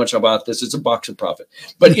think too much about this. It's a box of profit.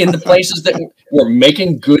 But in the places that were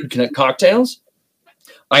making good cocktails,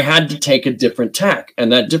 I had to take a different tack.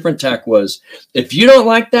 And that different tack was, if you don't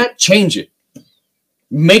like that, change it.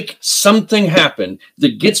 Make something happen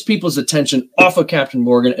that gets people's attention off of Captain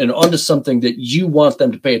Morgan and onto something that you want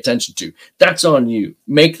them to pay attention to. That's on you.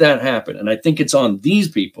 Make that happen. And I think it's on these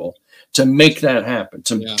people to make that happen,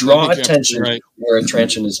 to draw attention where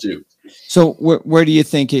attention is due. So where do you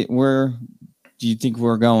think where do you think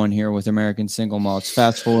we're going here with American single malts?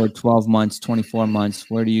 Fast forward 12 months, 24 months.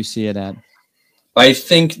 Where do you see it at? I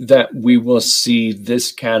think that we will see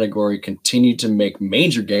this category continue to make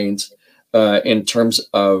major gains in terms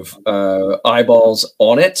of eyeballs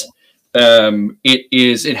on it.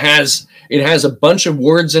 It has a bunch of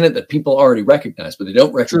words in it that people already recognize, but they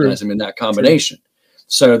don't recognize them in that combination. True.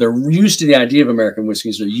 So they're used to the idea of American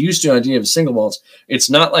whiskeys. They're used to the idea of single malts. It's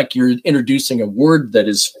not like you're introducing a word that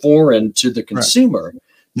is foreign to the consumer,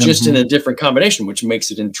 just in a different combination, which makes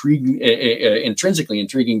it intrinsically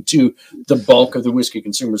intriguing to the bulk of the whiskey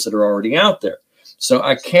consumers that are already out there. So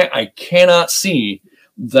I cannot see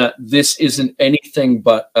that this isn't anything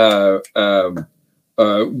but win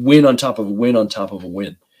on top of a win on top of a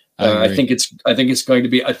win. I think it's going to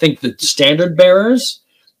be. I think the standard bearers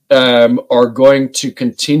are going to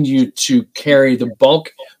continue to carry the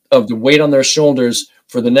bulk of the weight on their shoulders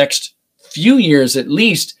for the next few years, at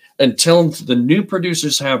least, until the new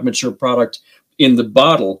producers have mature product in the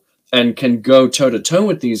bottle and can go toe to toe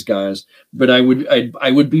with these guys. But I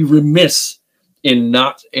would be remiss in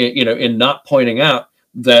not pointing out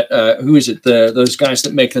that who is it? Those guys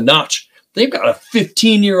that make the Notch. They've got a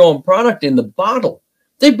 15-year-old product in the bottle.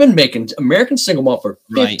 They've been making American single malt for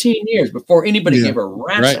 15 years before anybody gave a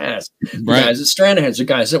rat's ass. The guys at Stranahan's, the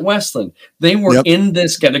guys at Westland, they were in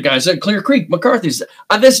this. The guys at Clear Creek, McCarthy's.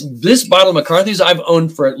 This bottle of McCarthy's I've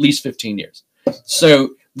owned for at least 15 years.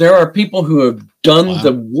 So there are people who have done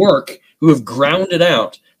the work, who have ground it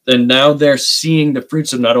out. Then now they're seeing the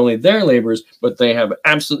fruits of not only their labors, but they have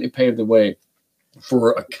absolutely paved the way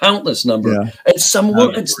for a countless number. And some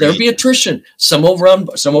will, there'll be attrition. Some will run,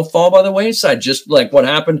 some will fall by the wayside, just like what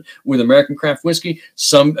happened with American craft whiskey.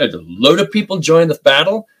 A load of people joined the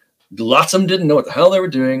battle. Lots of them didn't know what the hell they were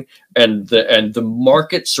doing, and the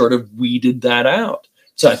market sort of weeded that out.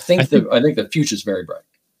 So I think the future is very bright.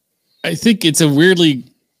 I think it's a weirdly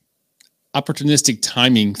opportunistic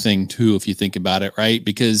timing thing too, if you think about it, right?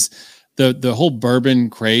 Because the whole bourbon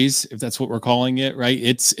craze, if that's what we're calling it, right?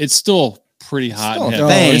 It's still pretty hot.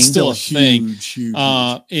 It's still a thing. Huge.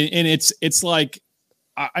 And it's like,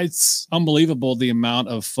 it's unbelievable the amount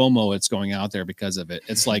of FOMO it's going out there because of it.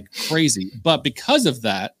 It's like crazy. But because of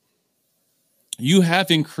that, you have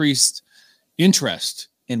increased interest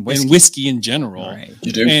in whiskey in general. Right.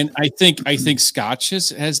 You do. And I think Scotch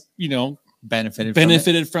has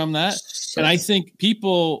benefited from that. And I think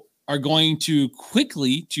people are going to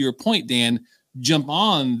quickly, to your point, Dan, jump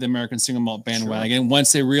on the American single malt bandwagon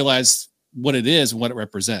once they realize what it is and what it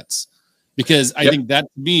represents. Because I think that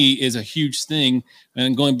to me is a huge thing.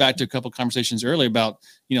 And going back to a couple of conversations earlier about,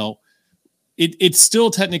 it's still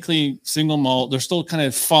technically single malt. They're still kind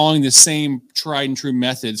of following the same tried and true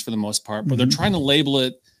methods for the most part, but they're trying to label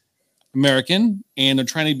it American, and they're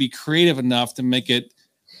trying to be creative enough to make it,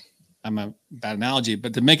 I'm a bad analogy,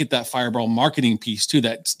 but to make it that Fireball marketing piece too,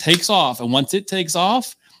 that takes off. And once it takes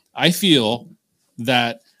off, I feel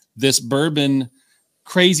that this bourbon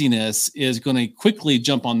craziness is going to quickly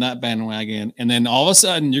jump on that bandwagon. And then all of a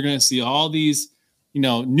sudden you're going to see all these,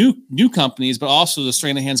 new companies, but also the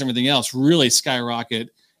Stranahan's and everything else really skyrocket.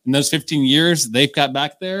 In those 15 years they've got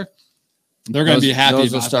back there, they're going to be happy.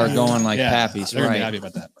 Those will start going like pappies. They're going to be happy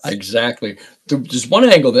about that. Exactly. There's one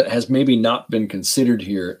angle that has maybe not been considered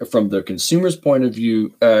here from the consumer's point of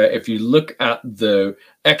view. If you look at the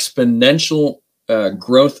exponential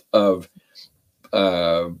growth of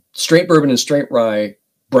straight bourbon and straight rye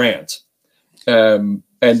brands, and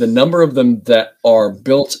the number of them that are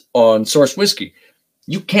built on source whiskey,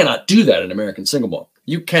 you cannot do that in American single malt.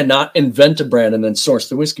 You cannot invent a brand and then source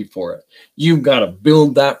the whiskey for it. You've got to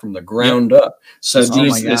build that from the ground up. So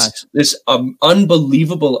this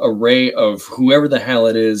unbelievable array of whoever the hell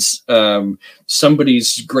it is,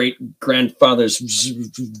 somebody's great grandfather's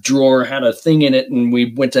drawer had a thing in it, and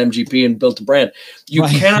we went to MGP and built a brand. You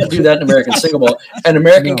cannot do that in American single malt. And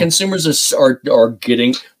American consumers are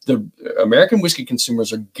getting the American whiskey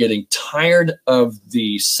consumers are getting tired of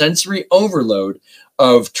the sensory overload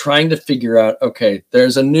of trying to figure out, okay,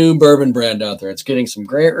 there's a new bourbon brand out there. It's getting some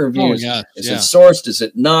great reviews. Is it sourced? Is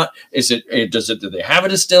it not? Do they have a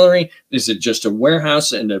distillery? Is it just a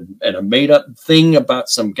warehouse and a made up thing about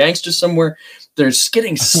some gangster somewhere? They're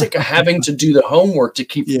getting sick of having to do the homework to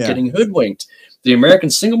keep getting hoodwinked. The American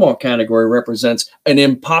single malt category represents an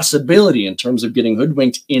impossibility in terms of getting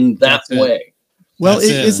hoodwinked in that way. Well,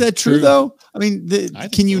 is that true though? I mean,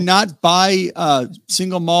 can you not buy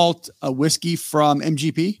single malt whiskey from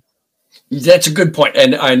MGP? That's a good point.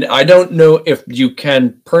 And I don't know if you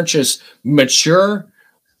can purchase mature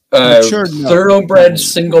thoroughbred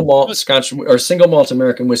single malt Scotch or single malt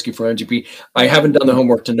American whiskey from MGP. I haven't done the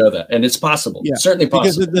homework to know that. And it's possible. Yeah. Certainly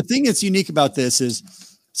possible. Because the thing that's unique about this is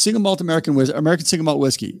single malt American single malt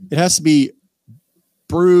whiskey. It has to be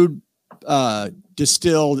brewed,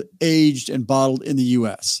 distilled, aged, and bottled in the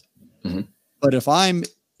U.S. Mm-hmm. But if I'm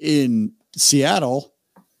in Seattle,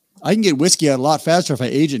 I can get whiskey out a lot faster if I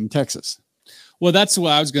age it in Texas. Well, that's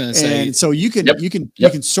what I was going to say. And so you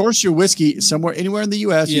can source your whiskey somewhere, anywhere in the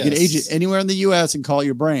U.S. You can age it anywhere in the U.S. and call it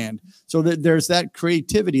your brand. So there's that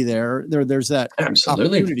creativity there. There's that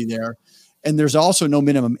opportunity there, and there's also no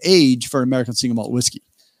minimum age for American single malt whiskey.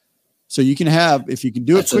 So you can have, if you can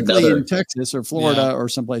do it quickly in Texas or Florida or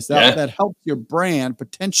someplace that helps your brand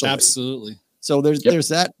potentially. Absolutely. So there's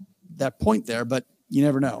that point there, but you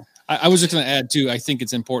never know. I was just going to add too. I think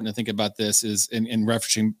it's important to think about this is in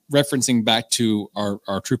referencing back to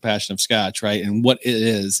our true passion of Scotch, right? And what it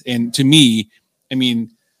is. And to me, I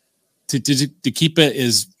mean, to keep it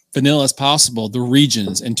as vanilla as possible, the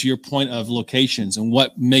regions, and to your point of locations and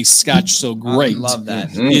what makes Scotch so great, I love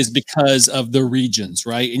that, is because of the regions,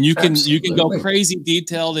 right? And you can go crazy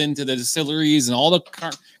detailed into the distilleries and all the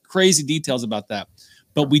crazy details about that.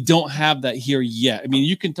 But we don't have that here yet. I mean,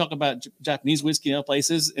 you can talk about Japanese whiskey in other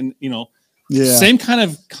places and, same kind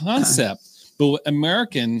of concept. But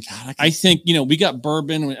American, I think, we got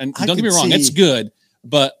bourbon. And don't get me wrong, it's good.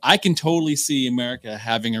 But I can totally see America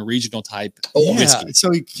having a regional type whiskey.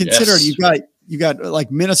 So you consider you got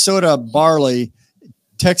like Minnesota barley,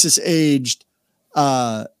 Texas aged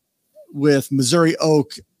with Missouri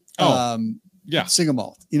oak single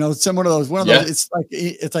malt. Some one of those.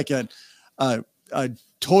 It's like a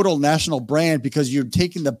total national brand because you're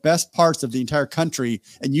taking the best parts of the entire country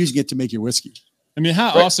and using it to make your whiskey. I mean, how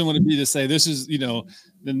awesome would it be to say this is,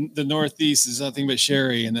 the Northeast is nothing but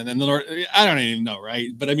sherry, and then the North, I don't even know, right?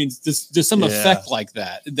 But I mean, there's some effect like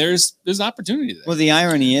that. There's opportunity there. Well, the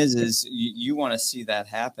irony is you want to see that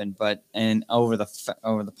happen, but over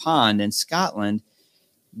the pond in Scotland,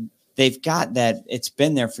 they've got that. It's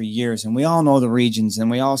been there for years, and we all know the regions,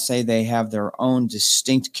 and we all say they have their own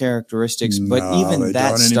distinct characteristics. But even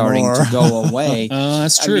that's starting to go away.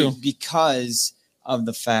 That's true. I mean, because of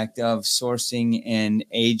the fact of sourcing and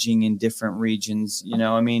aging in different regions,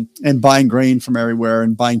 and buying grain from everywhere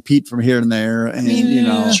and buying peat from here and there.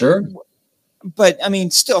 And, sure. But I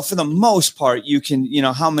mean, still, for the most part, you can,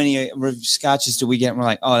 how many scotches do we get? And we're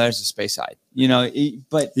like, oh, there's a Speyside,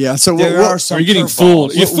 but yeah. So are you getting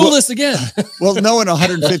fooled? You fooled us again. Well, no, in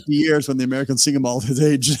 150 years when the American single malt has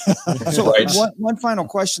aged. So one final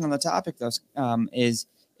question on the topic though, is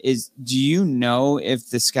do you know if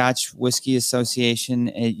the Scotch Whisky Association,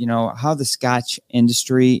 how the Scotch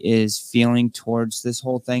industry is feeling towards this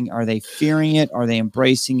whole thing? Are they fearing it? Are they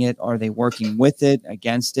embracing it? Are they working with it,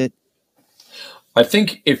 against it? I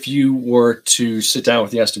think if you were to sit down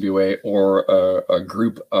with the SWA or a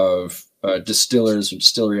group of distillers or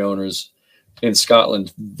distillery owners in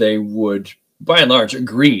Scotland, they would, by and large,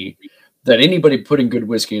 agree that anybody putting good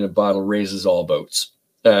whiskey in a bottle raises all boats.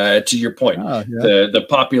 To your point, the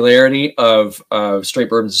popularity of straight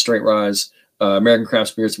bourbons, straight rye, American craft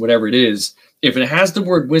spirits, whatever it is, if it has the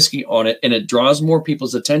word whiskey on it and it draws more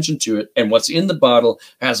people's attention to it, and what's in the bottle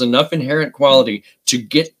has enough inherent quality to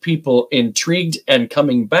get people intrigued and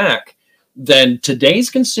coming back, then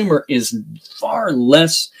today's consumer is far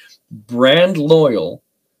less brand loyal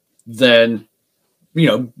than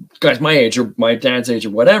guys my age or my dad's age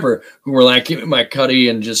or whatever, who were like, give me my cutty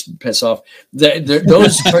and just piss off.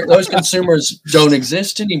 Those consumers don't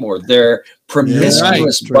exist anymore. They're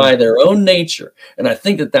promiscuous by their own nature. And I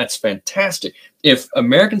think that that's fantastic. If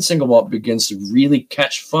American single malt begins to really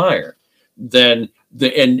catch fire, then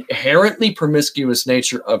the inherently promiscuous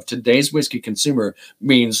nature of today's whiskey consumer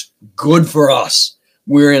means good for us.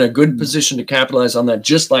 We're in a good position to capitalize on that,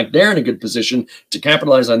 just like they're in a good position to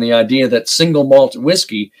capitalize on the idea that single malt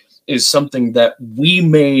whiskey is something that we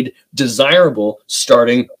made desirable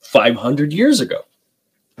starting 500 years ago.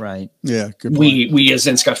 Right. Yeah. Good point. We as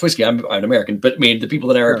in Scotch whiskey, I'm an American, but I mean, the people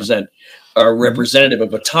that I represent are representative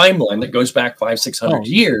of a timeline that goes back 500-600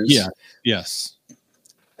 years. Yeah. Yes.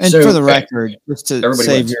 And So, for the record, just to everybody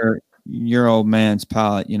save wins. your old man's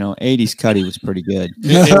palate, 80s Cuddy was pretty good.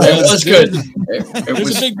 It was good.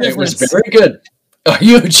 It was very good. A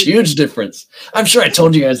huge difference. I'm sure I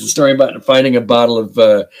told you guys the story about finding a bottle of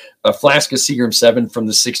a flask of Seagram 7 from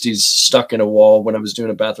the 60s stuck in a wall when I was doing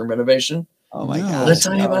a bathroom renovation. Oh my No. God. Did I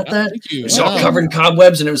tell you about that? Thank you. It was all covered in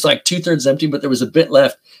cobwebs, and it was like 2/3 empty, but there was a bit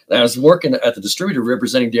left. And I was working at the distributor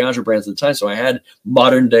representing Diageo brands at the time, so I had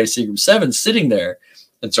modern day Seagram 7 sitting there.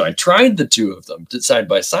 And so I tried the two of them side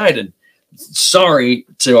by side, and sorry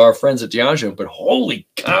to our friends at Diageo, but holy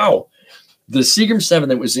cow, the Seagram 7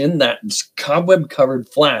 that was in that cobweb-covered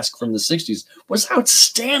flask from the 60s was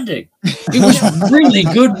outstanding. It was really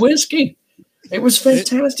good whiskey. It was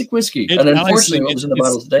fantastic whiskey. And unfortunately, what was in the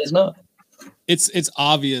bottle today is not. It's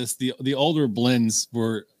obvious the older blends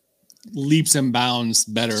were leaps and bounds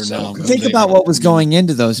better now. good. Think about what was going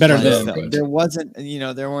into those. Better blends, than- though. There wasn't,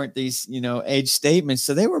 there weren't these, age statements.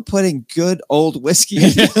 So they were putting good old whiskey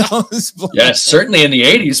into those blends. Yes, certainly in the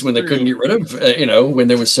 80s when they couldn't get rid of, when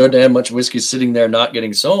there was so damn much whiskey sitting there not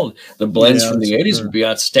getting sold, the blends from the 80s would be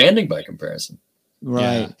outstanding by comparison.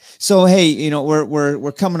 Right. Yeah. So, hey,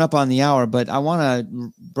 we're coming up on the hour, but I want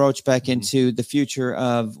to broach back into the future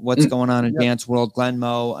of what's going on in Dance World,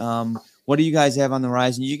 Glenmoe. What do you guys have on the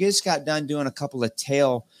horizon? You guys got done doing a couple of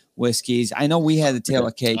tail whiskeys. I know we had the tail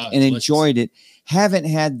of cake and delicious. enjoyed it. Haven't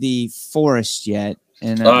had the Forest yet.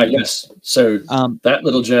 And Yes. So that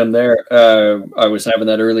little gem there, I was having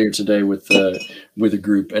that earlier today with a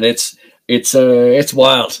group, and it's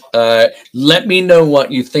wild. Let me know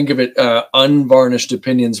what you think of it. Unvarnished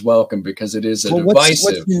opinions welcome, because it is divisive.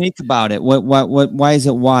 What's unique about it? Why is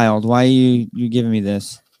it wild? Why are you giving me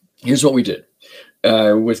this? Here's what we did.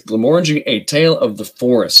 With Glenmorangie, A Tale of the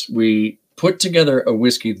Forest, we put together a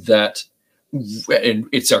whiskey that, and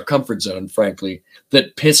it's our comfort zone, frankly,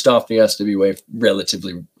 that pissed off the SWA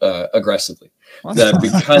relatively aggressively,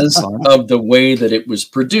 because of the way that it was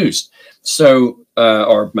produced. So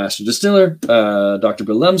our master distiller, Dr.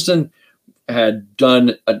 Bill Lumsden, had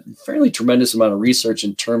done a fairly tremendous amount of research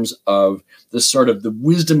in terms of the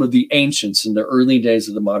wisdom of the ancients in the early days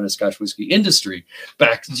of the modern Scotch whiskey industry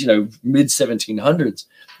back, mid 1700s.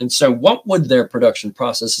 And so what would their production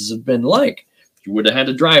processes have been like? You would have had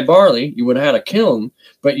to dry barley, you would have had a kiln,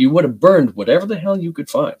 but you would have burned whatever the hell you could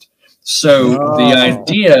find. So the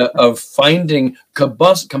idea of finding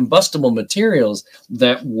combustible materials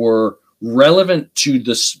that were relevant to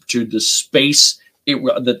the space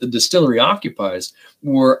that the distillery occupies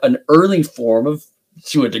were an early form of,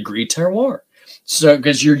 to a degree, terroir. So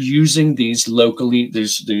because you're using these locally and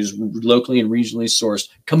regionally sourced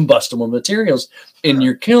combustible materials in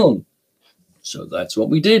your kiln. So that's what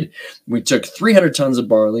we did. We took 300 tons of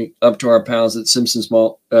barley up to our pals at Simpson's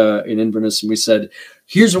Malt in Inverness, and we said,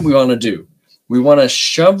 here's what we want to do. We want to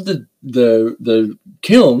shove the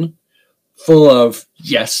kiln full of,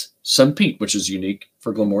 yes, some peat, which is unique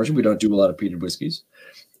for Glenmorangie. We don't do a lot of peated whiskeys.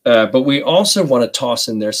 But we also want to toss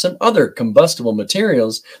in there some other combustible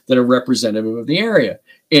materials that are representative of the area,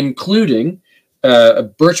 including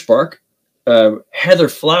birch bark, heather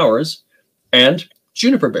flowers, and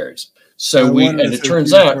juniper berries. So it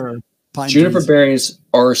turns out juniper berries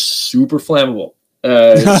are super flammable.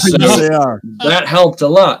 Yes, they are. That helped a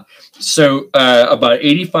lot. So about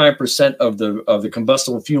 85% of the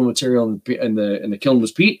combustible fuel material in the kiln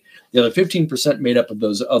was peat. The other 15% made up of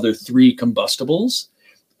those other three combustibles.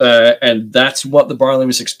 And that's what the barley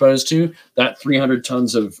was exposed to. That 300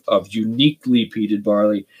 tons of uniquely peated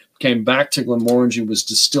barley came back to Glenmorangie, was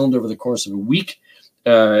distilled over the course of a week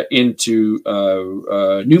into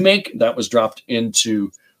new make. That was dropped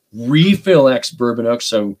into refill X bourbon oak.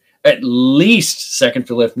 So at least second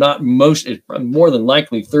fill, if not more than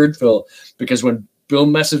likely third fill, because when Bill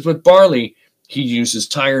messes with barley, he uses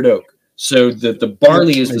tired oak. So that the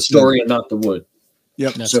barley is the story and not the wood.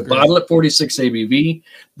 Yep. That's so great. bottle at 46 ABV.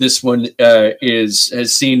 This one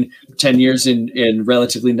has seen 10 years in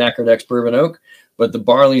relatively knackered ex bourbon oak, but the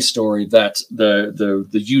barley story, that the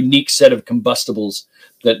unique set of combustibles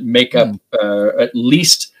that make up at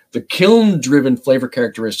least the kiln-driven flavor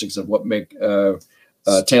characteristics of what make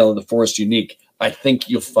Tale of the Forest unique. I think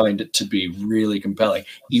you'll find it to be really compelling.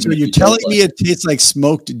 So you're telling me it tastes like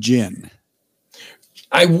smoked gin?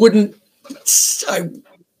 I wouldn't.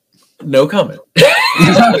 No comment. Okay,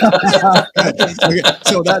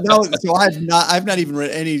 so I've not even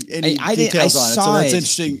read any details on it. So that's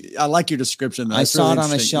interesting. I like your description. I saw really it on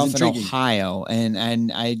a interesting. shelf It's in intriguing. Ohio,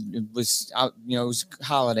 and I was out. You know, it was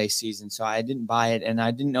holiday season, so I didn't buy it, and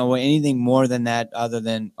I didn't know anything more than that, other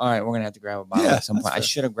than all right, we're gonna have to grab a bottle at some point. I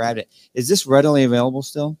should have grabbed it. Is this readily available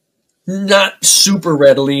still? Not super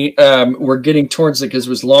readily. We're getting towards it because it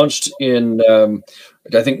was launched in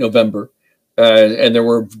I think November. And there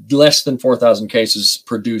were less than 4,000 cases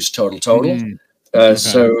produced total. Okay.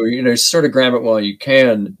 So, sort of grab it while you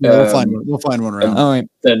can. Yeah, we'll find one around. All right.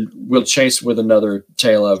 Then we'll chase with another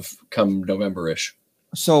tale of come November-ish.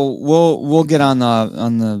 So we'll get on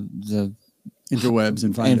the interwebs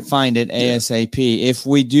and find it ASAP. If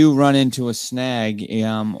we do run into a snag,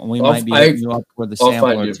 we might be hitting you up with a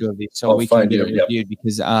sample or two of these, so we can get it reviewed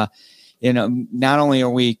because not only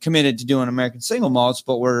are we committed to doing American single malts,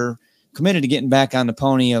 but we're committed to getting back on the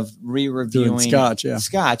pony of re-reviewing Scotch.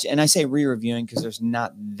 And I say re-reviewing because there's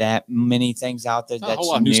not that many things out there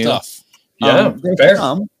that's new stuff. Yeah,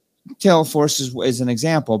 fair. Tail Force is an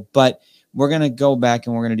example, but we're going to go back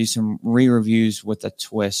and we're going to do some re-reviews with a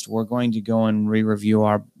twist. We're going to go and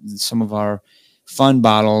re-review some of our fun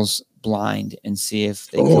bottles blind and see if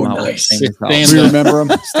they come out with the same results. Remember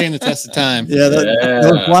them? Stand the test of time.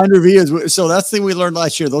 Those blind reviews. So that's the thing we learned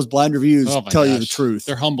last year. Those blind reviews tell you the truth.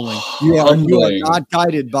 They're humbling. You are not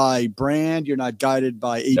guided by brand. You're not guided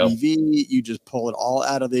by ABV. Nope. You just pull it all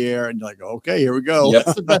out of the air and you're like, okay, here we go. Yep.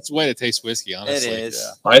 That's the best way to taste whiskey, honestly. It is.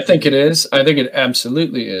 Yeah. I think it is. I think it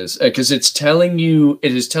absolutely is because it is telling you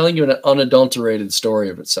an unadulterated story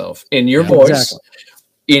of itself in your voice. Exactly.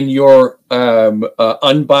 In your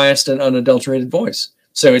unbiased and unadulterated voice.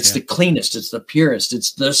 So it's the cleanest, it's the purest,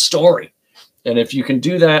 it's the story. And if you can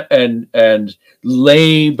do that and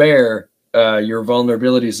lay bare your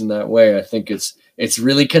vulnerabilities in that way, I think it's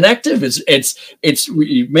really connective. It's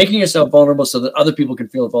making yourself vulnerable so that other people can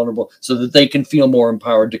feel vulnerable, so that they can feel more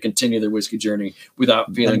empowered to continue their whiskey journey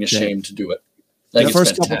without feeling ashamed to do it. The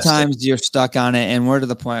first couple times you're stuck on it, and we're to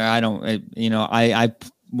the point where I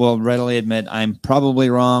will readily admit I'm probably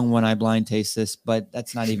wrong when I blind taste this, but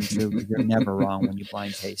that's not even true because you're never wrong when you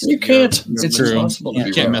blind taste. You can't. It's impossible.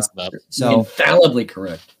 You can't mess it up. So infallibly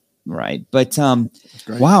correct. Right. But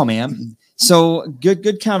wow, man. So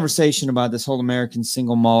good conversation about this whole American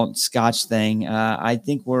single malt Scotch thing. I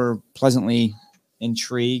think we're pleasantly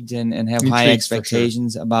intrigued and have high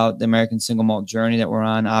expectations about the American single malt journey that we're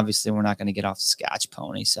on. Obviously, we're not going to get off the Scotch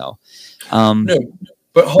pony. So no.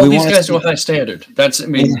 But hold these guys to a high standard.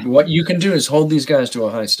 What you can do is hold these guys to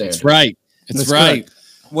a high standard. That's right. That's right.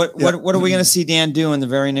 What are we going to see Dan do in the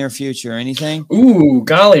very near future? Anything? Ooh,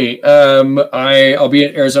 golly. I'll be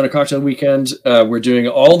at Arizona Cocktail Weekend. We're doing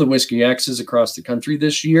all the Whiskey X's across the country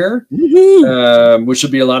this year, which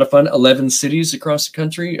will be a lot of fun. 11 cities across the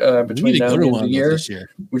country between now and the end of the year,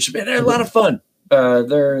 which have been a lot of fun.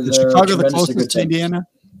 They're Chicago the closest to Indiana?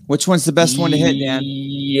 Which one's the best one to hit, Dan?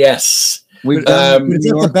 Yes. We've done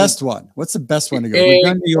the best one. What's the best one to go? We've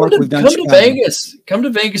done New York. We've done Chicago. To Vegas. Come to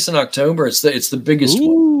Vegas in October. It's the biggest one.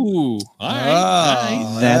 Ooh, all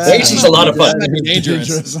right. Vegas is a lot of fun.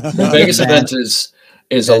 Dangerous. The Vegas event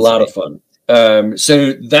is a lot of fun.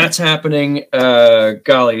 So that's happening.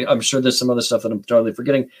 Golly, I'm sure there's some other stuff that I'm totally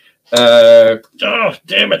forgetting. Damn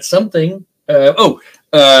it, something.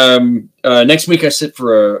 Next week I sit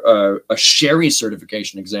for a sherry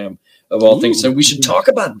certification exam of all things. So we should talk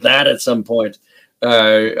about that at some point.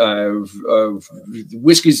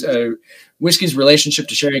 Whiskey's relationship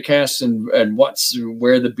to sherry casks and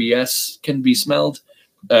where the BS can be smelled.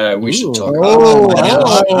 We should talk about that. I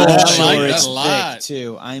like that a lot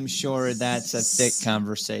too. I'm sure that's a thick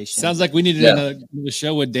conversation. Sounds like we need to do a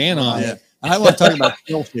show with Dan on. Yeah. I want to talk about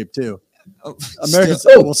still shape too.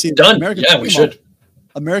 We'll see. Done. We should.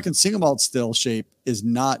 American single malt still shape is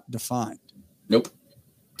not defined. Nope.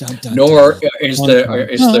 Nor is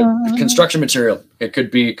the construction material. It could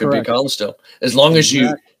be column still. As long as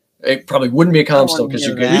it probably wouldn't be a column still because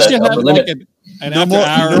you get that upper limit. And after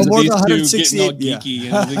hours of these two getting all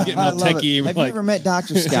geeky and getting all techie. Have you ever met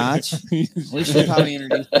Dr. Scotch? We should probably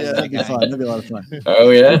introduce him. Yeah, that'd be fun. That'd be a lot of fun. Oh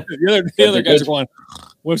yeah. The other guys are going,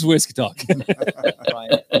 what's whiskey talk?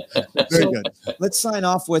 Right. Very good. Let's sign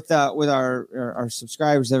off with our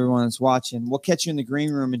subscribers, everyone that's watching. We'll catch you in the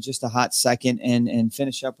green room in just a hot second and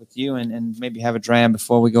finish up with you and maybe have a dram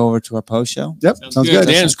before we go over to our post show. Yep. Sounds good.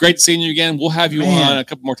 Dan, it's great seeing you again. We'll have you on a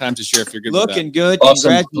couple more times this year if you're good. Looking good.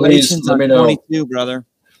 Awesome. Congratulations on 22, brother.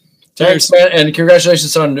 Thanks, man, and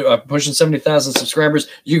congratulations on pushing 70,000 subscribers.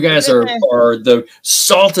 You guys are the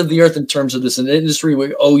salt of the earth in terms of this industry.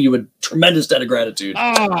 We owe you a tremendous debt of gratitude.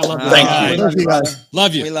 I love Thank you. Love you guys.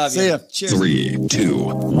 Love you. We love See you. ya. Cheers. 3, 2,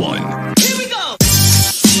 1.